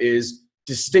step is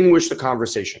distinguish the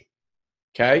conversation,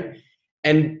 okay?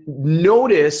 And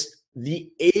notice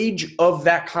the age of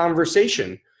that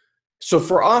conversation. So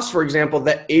for us, for example,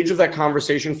 the age of that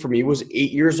conversation for me was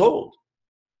 8 years old.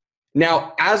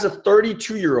 Now, as a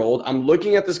 32-year-old, I'm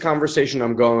looking at this conversation,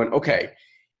 I'm going, okay,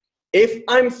 if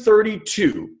I'm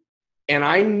 32 and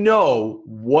I know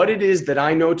what it is that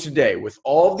I know today with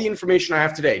all of the information I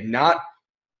have today, not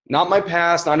my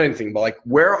past, not anything, but like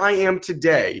where I am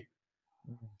today,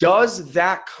 does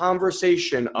that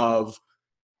conversation of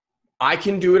I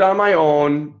can do it on my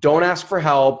own, don't ask for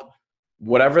help,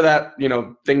 whatever that,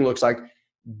 thing looks like,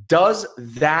 does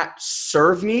that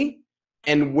serve me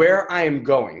and where I am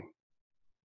going?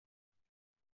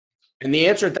 And the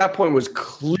answer at that point was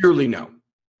clearly no.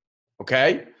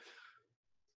 Okay?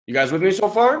 You guys with me so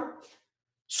far?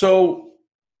 So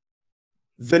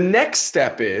the next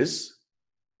step is,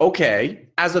 okay,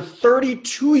 as a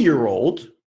 32-year-old,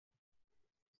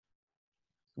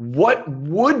 what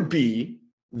would be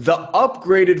the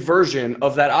upgraded version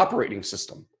of that operating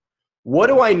system? What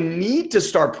do I need to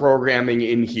start programming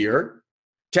in here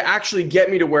to actually get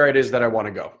me to where it is that I want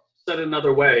to go? said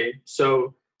another way.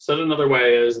 So said another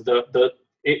way is the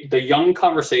young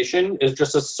conversation is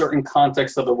just a certain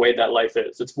context of the way that life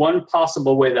is. It's one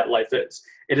possible way that life is.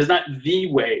 It is not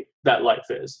the way that life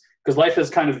is, because life is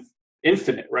kind of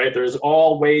infinite, right? There's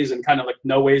all ways and kind of like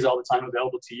no ways all the time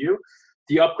available to you.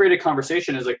 The upgraded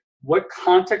conversation is like, what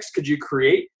context could you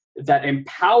create that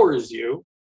empowers you,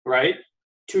 right,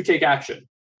 to take action?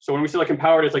 So when we say like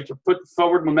empowered, it's like to put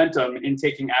forward momentum in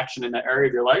taking action in that area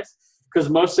of your life. Because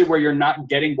mostly where you're not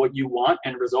getting what you want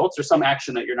and results, there's some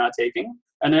action that you're not taking,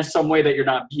 and there's some way that you're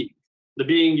not being. The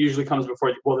being usually comes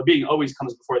before, the being always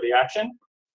comes before the action,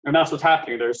 and that's what's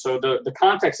happening there. So the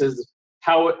context is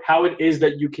how it is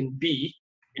that you can be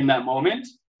in that moment,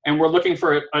 and we're looking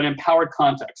for an empowered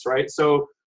context, right? So,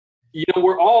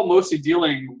 we're all mostly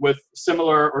dealing with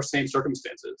similar or same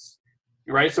circumstances,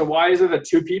 right? So why is it that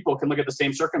two people can look at the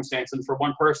same circumstance, and for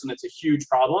one person it's a huge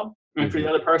problem, and for the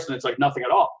other person it's like nothing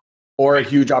at all? Or a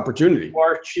huge opportunity.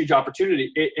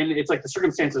 And it's like the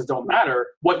circumstances don't matter.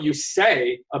 What you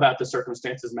say about the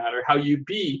circumstances matter. How you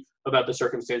be about the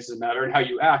circumstances matter. And how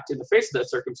you act in the face of that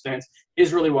circumstance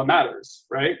is really what matters,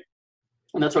 right?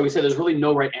 And that's why we say there's really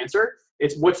no right answer.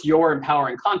 It's what's your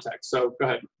empowering context. So go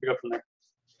ahead, we go from there.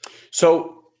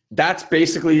 So that's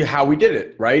basically how we did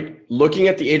it, right? Looking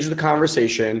at the age of the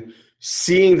conversation,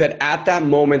 seeing that at that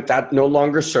moment that no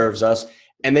longer serves us,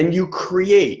 and then you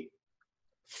create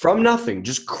from nothing,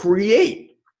 just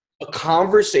create a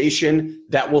conversation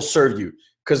that will serve you.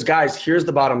 Because guys, here's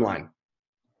the bottom line.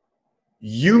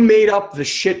 You made up the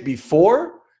shit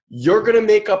before, you're going to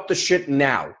make up the shit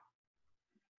now.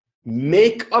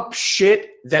 Make up shit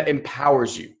that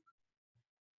empowers you.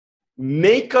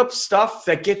 Make up stuff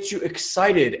that gets you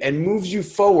excited and moves you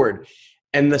forward.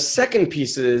 And the second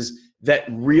piece is that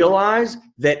realize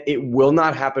that it will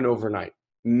not happen overnight.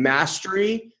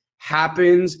 Mastery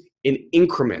happens in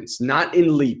increments, not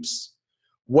in leaps.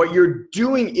 What you're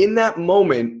doing in that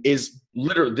moment is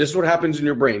literally, this is what happens in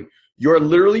your brain. You're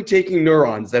literally taking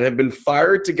neurons that have been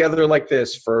fired together like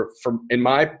this for in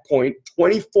my point,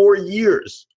 24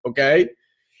 years, okay?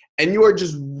 And you are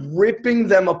just ripping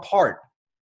them apart.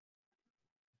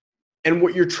 And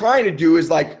what you're trying to do is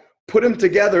like put them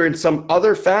together in some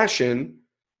other fashion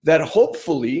that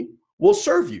hopefully will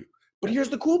serve you. But here's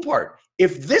the cool part.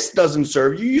 If this doesn't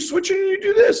serve you, you switch it and you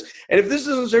do this. And if this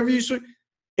doesn't serve you, you switch.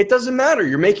 It doesn't matter.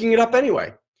 You're making it up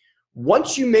anyway.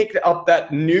 Once you make up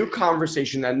that new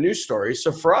conversation, that new story.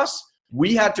 So for us,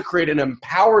 we had to create an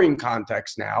empowering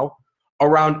context now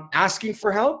around asking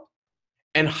for help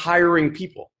and hiring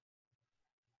people,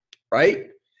 right?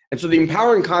 And so the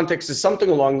empowering context is something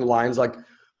along the lines like,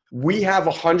 we have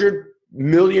 100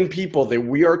 million people that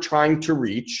we are trying to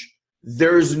reach.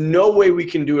 There's no way we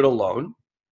can do it alone.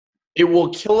 It will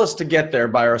kill us to get there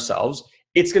by ourselves.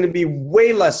 It's going to be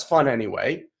way less fun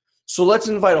anyway. So let's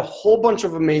invite a whole bunch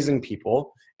of amazing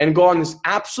people and go on this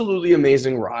absolutely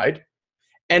amazing ride.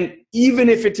 And even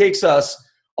if it takes us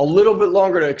a little bit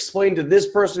longer to explain to this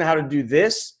person how to do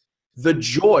this, the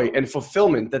joy and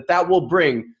fulfillment that will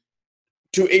bring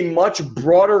to a much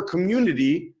broader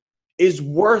community is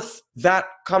worth that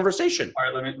conversation. All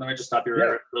right, let me just stop you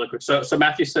really quick. So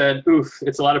Matthew said, oof,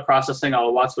 it's a lot of processing.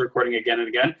 I'll watch the recording again and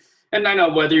again. And I know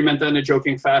whether you meant that in a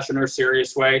joking fashion or a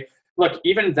serious way. Look,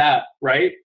 even that,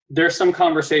 right? There's some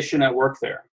conversation at work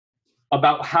there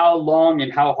about how long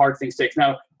and how hard things take.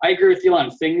 Now, I agree with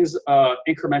Elon. Things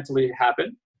incrementally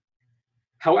happen.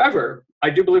 However, I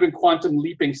do believe in quantum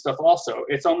leaping stuff also.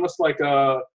 It's almost like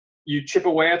you chip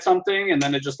away at something and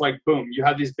then it just like, boom, you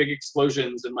have these big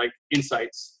explosions and like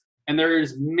insights. And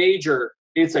there's major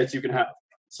insights you can have.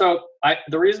 So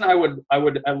the reason I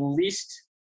would at least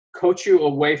coach you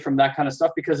away from that kind of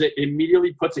stuff, because it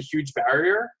immediately puts a huge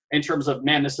barrier in terms of,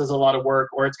 man, this is a lot of work,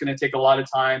 or it's going to take a lot of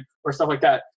time, or stuff like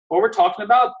that. What we're talking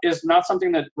about is not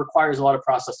something that requires a lot of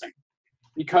processing,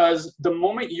 because the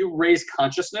moment you raise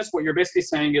consciousness, what you're basically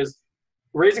saying is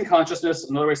raising consciousness.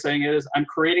 Another way of saying it is I'm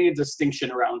creating a distinction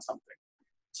around something.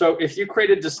 So if you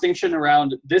create a distinction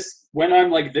around this, when I'm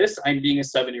like this, I'm being a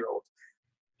 7-year-old.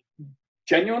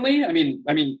 Genuinely, I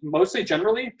mean, mostly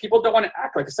generally, people don't want to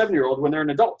act like a 7-year-old when they're an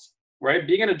adult, right?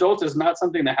 Being an adult is not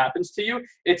something that happens to you.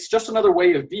 It's just another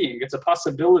way of being. It's a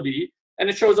possibility, and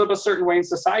it shows up a certain way in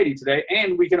society today,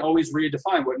 and we can always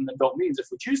redefine what an adult means if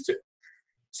we choose to.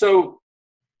 So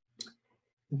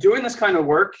doing this kind of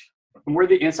work, and where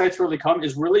the insights really come,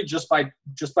 is really just by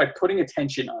putting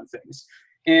attention on things.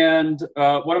 And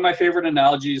one of my favorite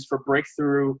analogies for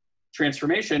breakthrough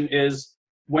transformation is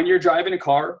when you're driving a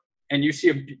car, and you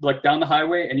see like down the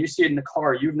highway and you see it in a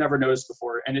car you've never noticed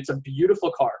before, and it's a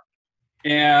beautiful car.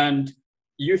 And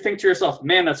you think to yourself,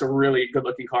 man, that's a really good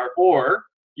looking car. Or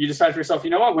You decide for yourself, you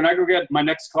know what, when I go get my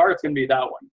next car, it's going to be that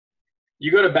one.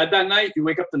 You go to bed that night, you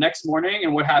wake up the next morning,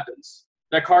 and what happens?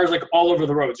 That car is like all over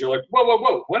the roads. You're like, whoa, whoa,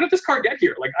 whoa, when did this car get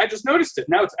here? Like, I just noticed it.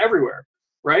 Now it's everywhere,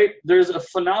 right? There's a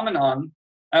phenomenon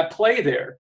at play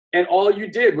there. And all you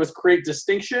did was create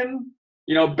distinction,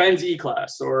 you know, Benz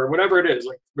E-Class or whatever it is,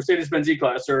 like Mercedes-Benz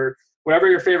E-Class or whatever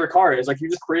your favorite car is. Like, you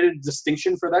just created a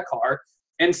distinction for that car,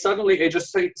 and suddenly it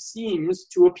just seems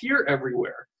to appear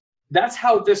everywhere. That's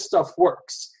how this stuff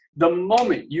works. The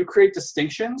moment you create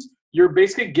distinctions, you're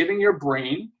basically giving your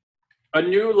brain a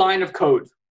new line of code.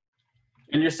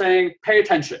 And you're saying, pay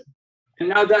attention. And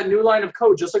now that new line of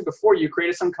code, just like before you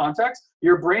created some context,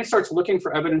 your brain starts looking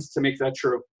for evidence to make that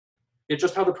true. It's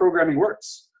just how the programming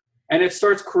works. And it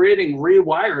starts creating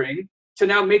rewiring to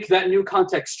now make that new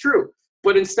context true.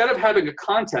 But instead of having a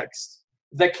context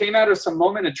that came out of some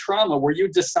moment of trauma where you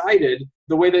decided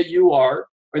the way that you are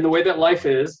and the way that life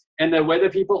is and the way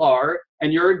that people are,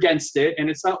 and you're against it and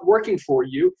it's not working for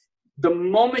you, the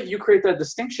moment you create that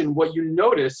distinction, what you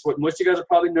notice, what most of you guys are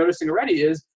probably noticing already,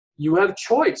 is you have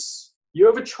choice. You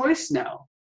have a choice now.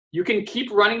 You can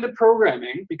keep running the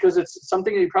programming because it's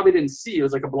something that you probably didn't see. It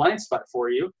was like a blind spot for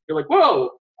you. You're like, whoa,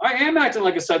 I am acting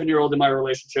like a 7-year-old in my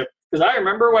relationship because I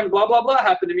remember when blah, blah, blah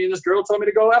happened to me and this girl told me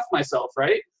to go F myself,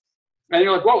 right? And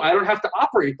you're like, whoa, I don't have to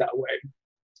operate that way.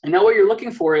 And now what you're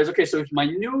looking for is, okay, so if my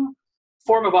new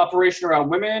form of operation around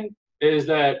women is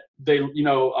that they, you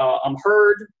know, I'm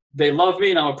heard, they love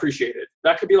me, and I'm appreciated.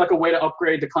 That could be like a way to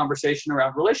upgrade the conversation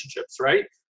around relationships, right?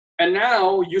 And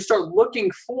now you start looking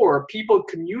for people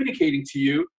communicating to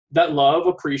you that love,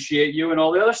 appreciate you, and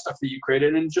all the other stuff that you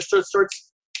created, and just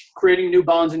starts creating new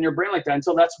bonds in your brain like that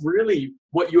until that's really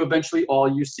what you eventually all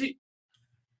you see.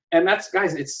 And that's,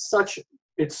 guys, it's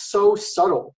so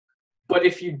subtle. But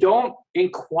if you don't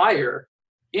inquire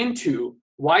into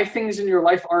why things in your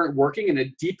life aren't working in a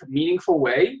deep, meaningful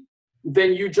way,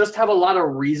 then you just have a lot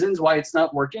of reasons why it's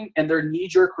not working, and they're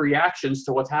knee-jerk reactions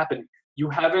to what's happening. You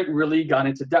haven't really gone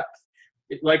into depth.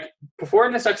 Like before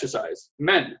in this exercise,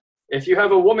 men, if you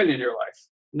have a woman in your life,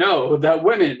 know that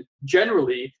women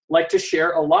generally like to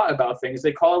share a lot about things.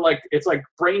 They call it like, it's like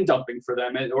brain dumping for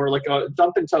them, or like a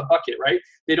dump into a bucket, right?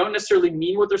 They don't necessarily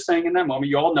mean what they're saying in that moment.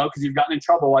 You all know because you've gotten in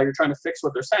trouble while you're trying to fix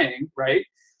what they're saying, right?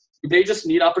 They just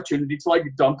need opportunity to like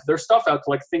dump their stuff out, to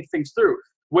like think things through.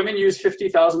 Women use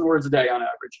 50,000 words a day on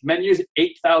average. Men use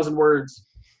 8,000 words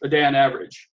a day on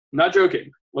average. I'm not joking.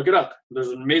 Look it up. There's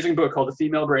an amazing book called The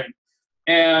Female Brain.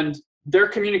 And their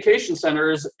communication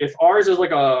centers, if theirs is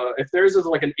like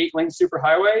an 8-lane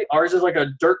superhighway, ours is like a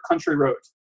dirt country road,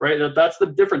 right? That's the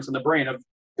difference in the brain,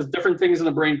 because different things in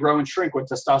the brain grow and shrink when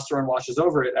testosterone washes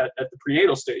over it at the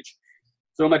prenatal stage.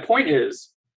 So my point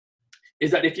is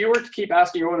that if you were to keep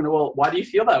asking your woman, well, why do you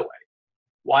feel that way?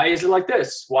 Why is it like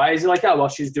this? Why is it like that? While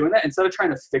she's doing that, instead of trying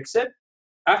to fix it,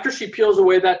 after she peels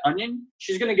away that onion,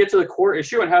 she's going to get to the core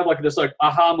issue and have like this like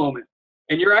aha moment.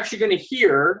 And you're actually going to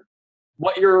hear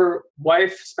what your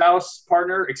wife, spouse,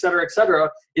 partner, et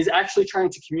cetera, is actually trying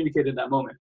to communicate in that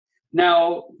moment.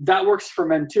 Now, that works for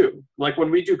men too. Like when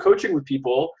we do coaching with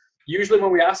people, usually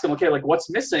when we ask them, okay, like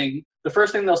what's missing, the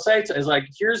first thing they'll say is like,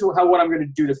 here's what I'm going to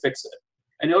do to fix it.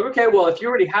 And you're like, okay, well, if you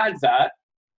already had that,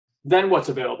 then what's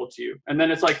available to you? And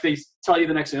then it's like they tell you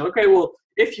the next thing. Okay, well,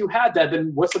 if you had that,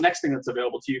 then what's the next thing that's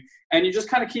available to you? And you just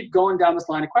kind of keep going down this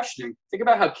line of questioning. Think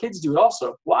about how kids do it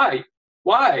also. Why,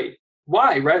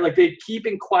 right? Like they keep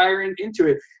inquiring into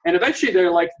it. And eventually they're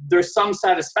like, there's some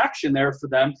satisfaction there for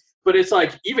them. But it's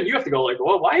like, even you have to go like,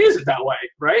 well, why is it that way,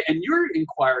 right? And you're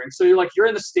inquiring. So you're like, you're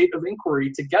in the state of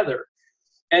inquiry together.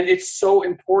 And it's so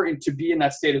important to be in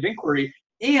that state of inquiry.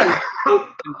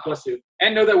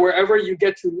 And know that wherever you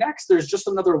get to next, there's just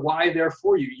another why there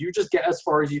for you. You just get as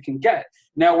far as you can get.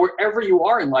 Now, wherever you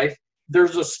are in life,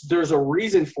 there's a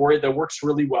reason for it that works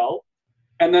really well.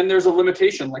 And then there's a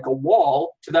limitation, like a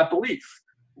wall to that belief.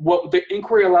 What the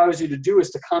inquiry allows you to do is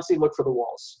to constantly look for the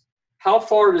walls. How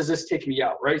far does this take me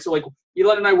out, right? So like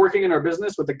Elon and I working in our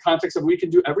business with the context of we can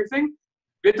do everything,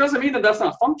 it doesn't mean that that's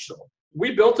not functional.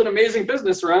 We built an amazing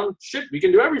business around shit. We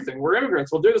can do everything. We're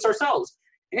immigrants. We'll do this ourselves.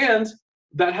 And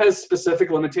that has specific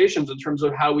limitations in terms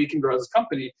of how we can grow as a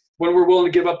company. When we're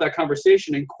willing to give up that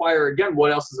conversation, inquire again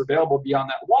what else is available beyond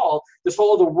that wall, this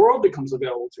whole other world becomes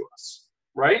available to us,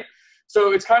 right?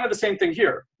 So it's kind of the same thing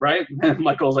here, right?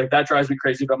 Michael's like, that drives me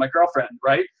crazy about my girlfriend,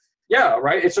 right? Yeah,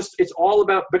 right? It's all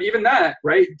about, but even that,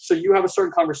 right? So you have a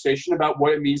certain conversation about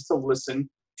what it means to listen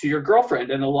to your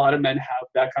girlfriend. And a lot of men have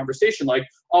that conversation like,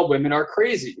 all women are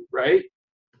crazy, right?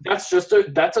 That's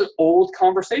an old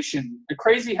conversation. And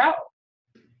crazy how?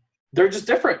 They're just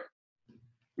different.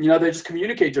 You know, they just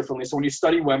communicate differently. So when you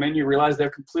study women, you realize they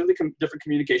have completely different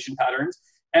communication patterns.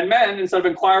 And men, instead of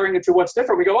inquiring into what's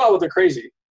different, we go, oh, well, they're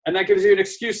crazy. And that gives you an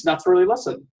excuse not to really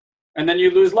listen. And then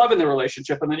you lose love in the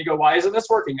relationship. And then you go, why isn't this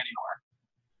working anymore?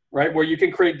 Right? Where you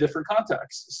can create different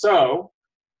contexts. So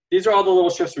these are all the little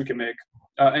shifts we can make.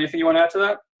 Anything you want to add to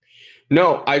that?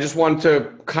 No, I just want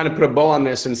to kind of put a bow on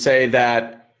this and say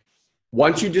that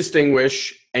once you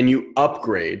distinguish and you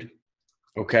upgrade,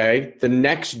 okay, the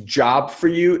next job for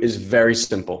you is very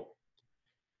simple.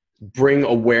 Bring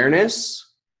awareness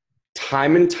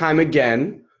time and time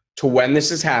again to when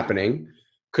this is happening,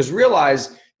 because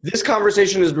realize this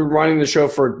conversation has been running the show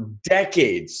for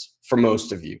decades for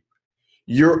most of you.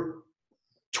 You're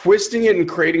twisting it and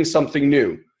creating something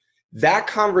new. That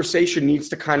conversation needs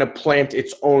to kind of plant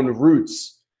its own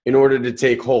roots in order to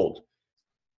take hold.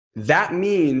 That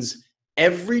means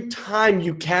every time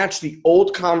you catch the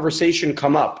old conversation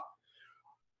come up,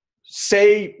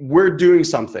 say we're doing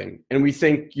something and we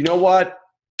think, you know what,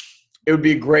 it would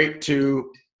be great to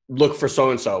look for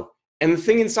so-and-so. And the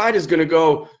thing inside is going to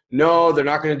go, no, they're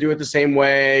not going to do it the same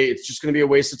way. It's just going to be a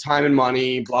waste of time and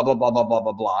money, blah, blah, blah, blah, blah,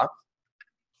 blah, blah.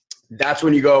 That's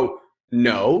when you go,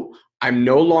 no, I'm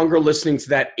no longer listening to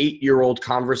that 8-year-old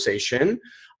conversation.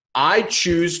 I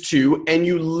choose to, and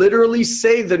you literally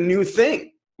say the new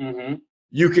thing. Mm-hmm.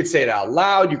 You could say it out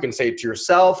loud. You can say it to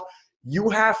yourself. You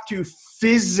have to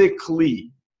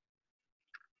physically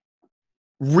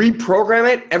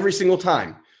reprogram it every single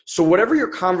time. So whatever your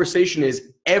conversation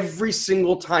is, every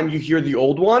single time you hear the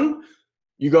old one,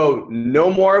 you go,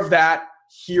 no more of that.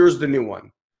 Here's the new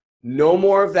one. No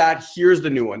more of that. Here's the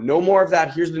new one. No more of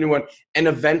that. Here's the new one. And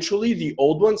eventually the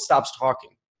old one stops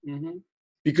talking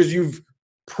because you've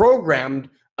programmed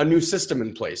a new system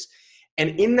in place.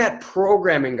 And in that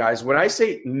programming, guys, when I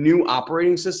say new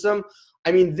operating system,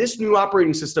 I mean this new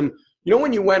operating system, you know,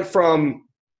 when you went from,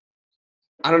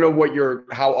 I don't know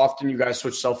how often you guys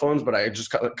switch cell phones, but I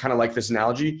just kind of like this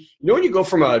analogy. You know, when you go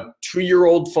from a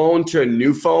 2-year-old phone to a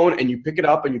new phone and you pick it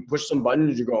up and you push some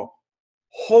buttons, you go,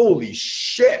 holy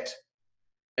shit.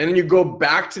 And then you go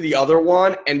back to the other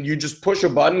one and you just push a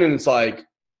button and it's like,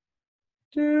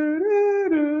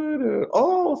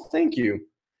 oh, thank you.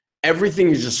 Everything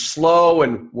is just slow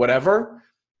and whatever.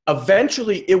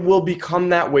 Eventually it will become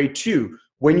that way too.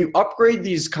 When you upgrade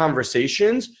these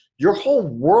conversations, your whole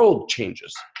world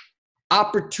changes.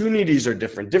 Opportunities are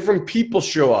different. Different people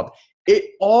show up.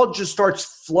 It all just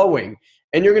starts flowing.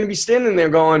 And you're going to be standing there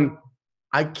going,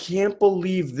 I can't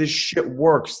believe this shit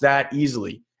works that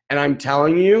easily. And I'm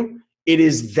telling you, it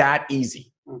is that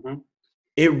easy. Mm-hmm.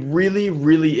 It really,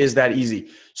 really is that easy.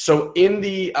 So in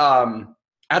the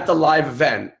at the live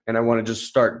event, and I want to just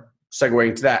start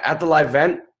segueing to that, at the live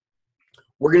event,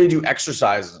 we're going to do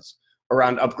exercises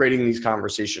around upgrading these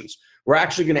conversations. We're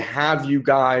actually going to have you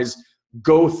guys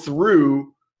go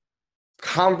through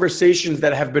conversations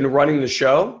that have been running the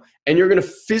show, and you're going to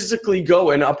physically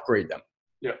go and upgrade them.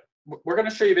 Yeah. We're going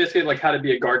to show you basically like how to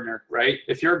be a gardener, right?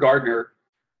 If you're a gardener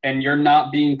and you're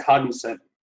not being cognizant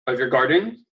of your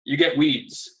garden, you get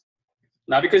weeds.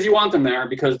 Not because you want them there,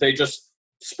 because they just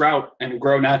sprout and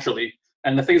grow naturally.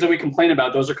 And the things that we complain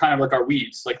about, those are kind of like our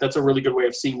weeds. Like that's a really good way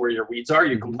of seeing where your weeds are.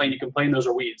 You complain, those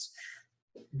are weeds.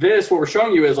 This, what we're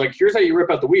showing you is like, here's how you rip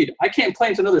out the weed. I can't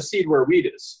plant another seed where a weed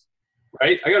is,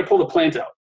 right? I got to pull the plant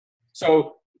out.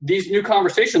 So these new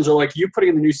conversations are like you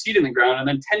putting the new seed in the ground and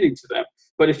then tending to them.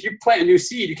 But if you plant a new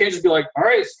seed, you can't just be like, all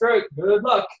right, screw it, good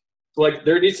luck. Like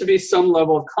there needs to be some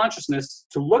level of consciousness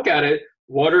to look at it,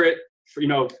 water it,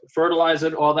 fertilize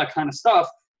it, all that kind of stuff.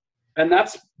 And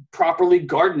that's properly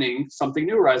gardening something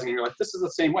new rising. And you're like, this is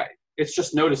the same way. It's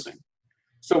just noticing.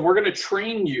 So we're going to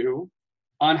train you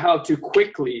on how to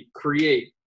quickly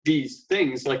create these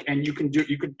things. And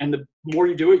and the more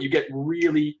you do it, you get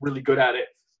really, really good at it.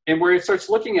 And where it starts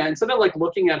looking at, instead of like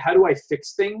looking at how do I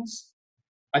fix things,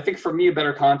 I think for me, a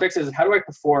better context is how do I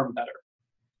perform better?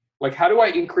 Like, how do I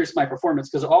increase my performance?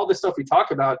 Because all this stuff we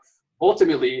talk about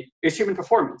ultimately is human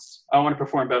performance. I want to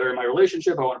perform better in my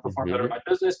relationship. I want to perform better in my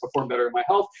business, perform better in my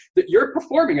health. That you're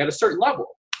performing at a certain level,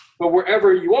 but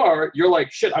wherever you are, you're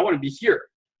like, shit, I want to be here,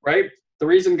 right? The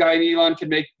reason Guy and Elon can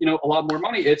make, a lot more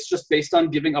money, it's just based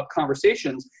on giving up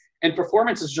conversations, and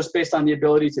performance is just based on the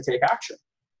ability to take action.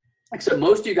 Except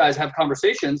most of you guys have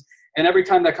conversations, and every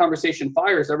time that conversation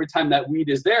fires, every time that weed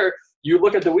is there, you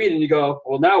look at the weed and you go,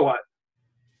 well, now what?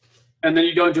 And then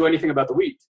you don't do anything about the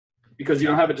weed because you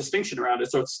don't have a distinction around it.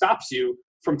 So it stops you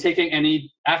from taking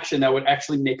any action that would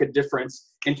actually make a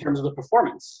difference in terms of the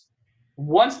performance.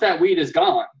 Once that weed is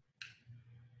gone,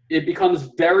 it becomes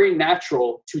very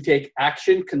natural to take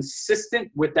action consistent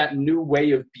with that new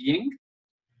way of being.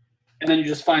 And then you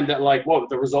just find that like, whoa,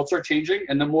 the results are changing.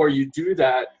 And the more you do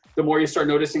that, the more you start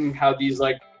noticing how these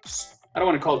like I don't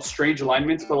want to call it strange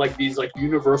alignments, but like these like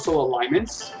universal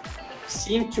alignments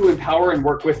seem to empower and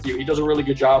work with you. He does a really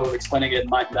good job of explaining it in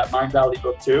that Mind Valley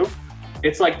book too.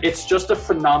 It's like, it's just a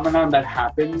phenomenon that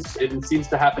happens. It seems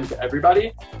to happen to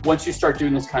everybody once you start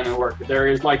doing this kind of work. There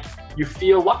is like, you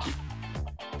feel lucky.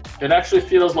 It actually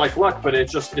feels like luck, but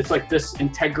it's like this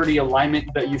integrity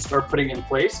alignment that you start putting in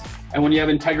place. And when you have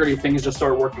integrity, things just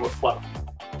start working with flow.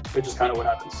 It's just kind of what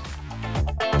happens.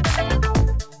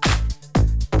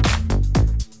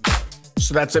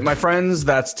 So that's it, my friends.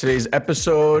 That's today's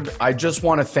episode. I just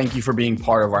want to thank you for being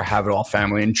part of our Have It All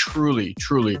family, and truly,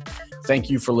 truly thank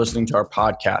you for listening to our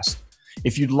podcast.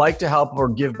 If you'd like to help or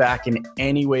give back in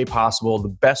any way possible, the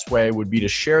best way would be to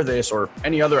share this or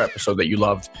any other episode that you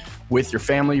loved with your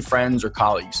family, friends, or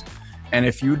colleagues. And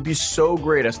if you would be so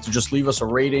great as to just leave us a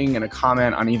rating and a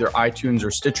comment on either iTunes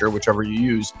or Stitcher, whichever you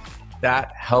use,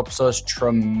 that helps us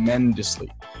tremendously.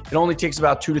 It only takes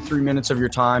about 2 to 3 minutes of your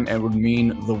time and would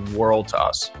mean the world to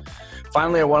us.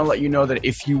 Finally, I want to let you know that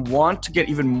if you want to get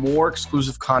even more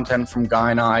exclusive content from Guy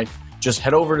and I, just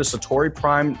head over to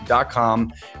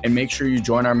satoriprime.com and make sure you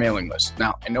join our mailing list.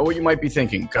 Now, I know what you might be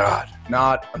thinking, God,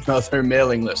 not another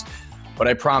mailing list, but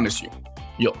I promise you,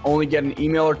 you'll only get an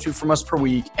email or two from us per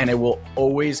week, and it will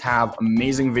always have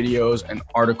amazing videos and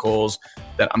articles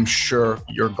that I'm sure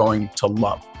you're going to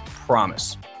love.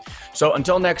 Promise. So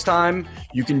until next time,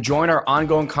 you can join our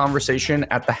ongoing conversation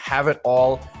at the Have It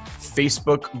All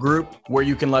Facebook group, where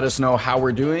you can let us know how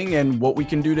we're doing and what we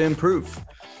can do to improve.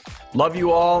 Love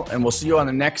you all, and we'll see you on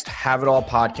the next Have It All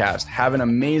podcast. Have an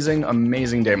amazing,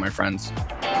 amazing day, my friends.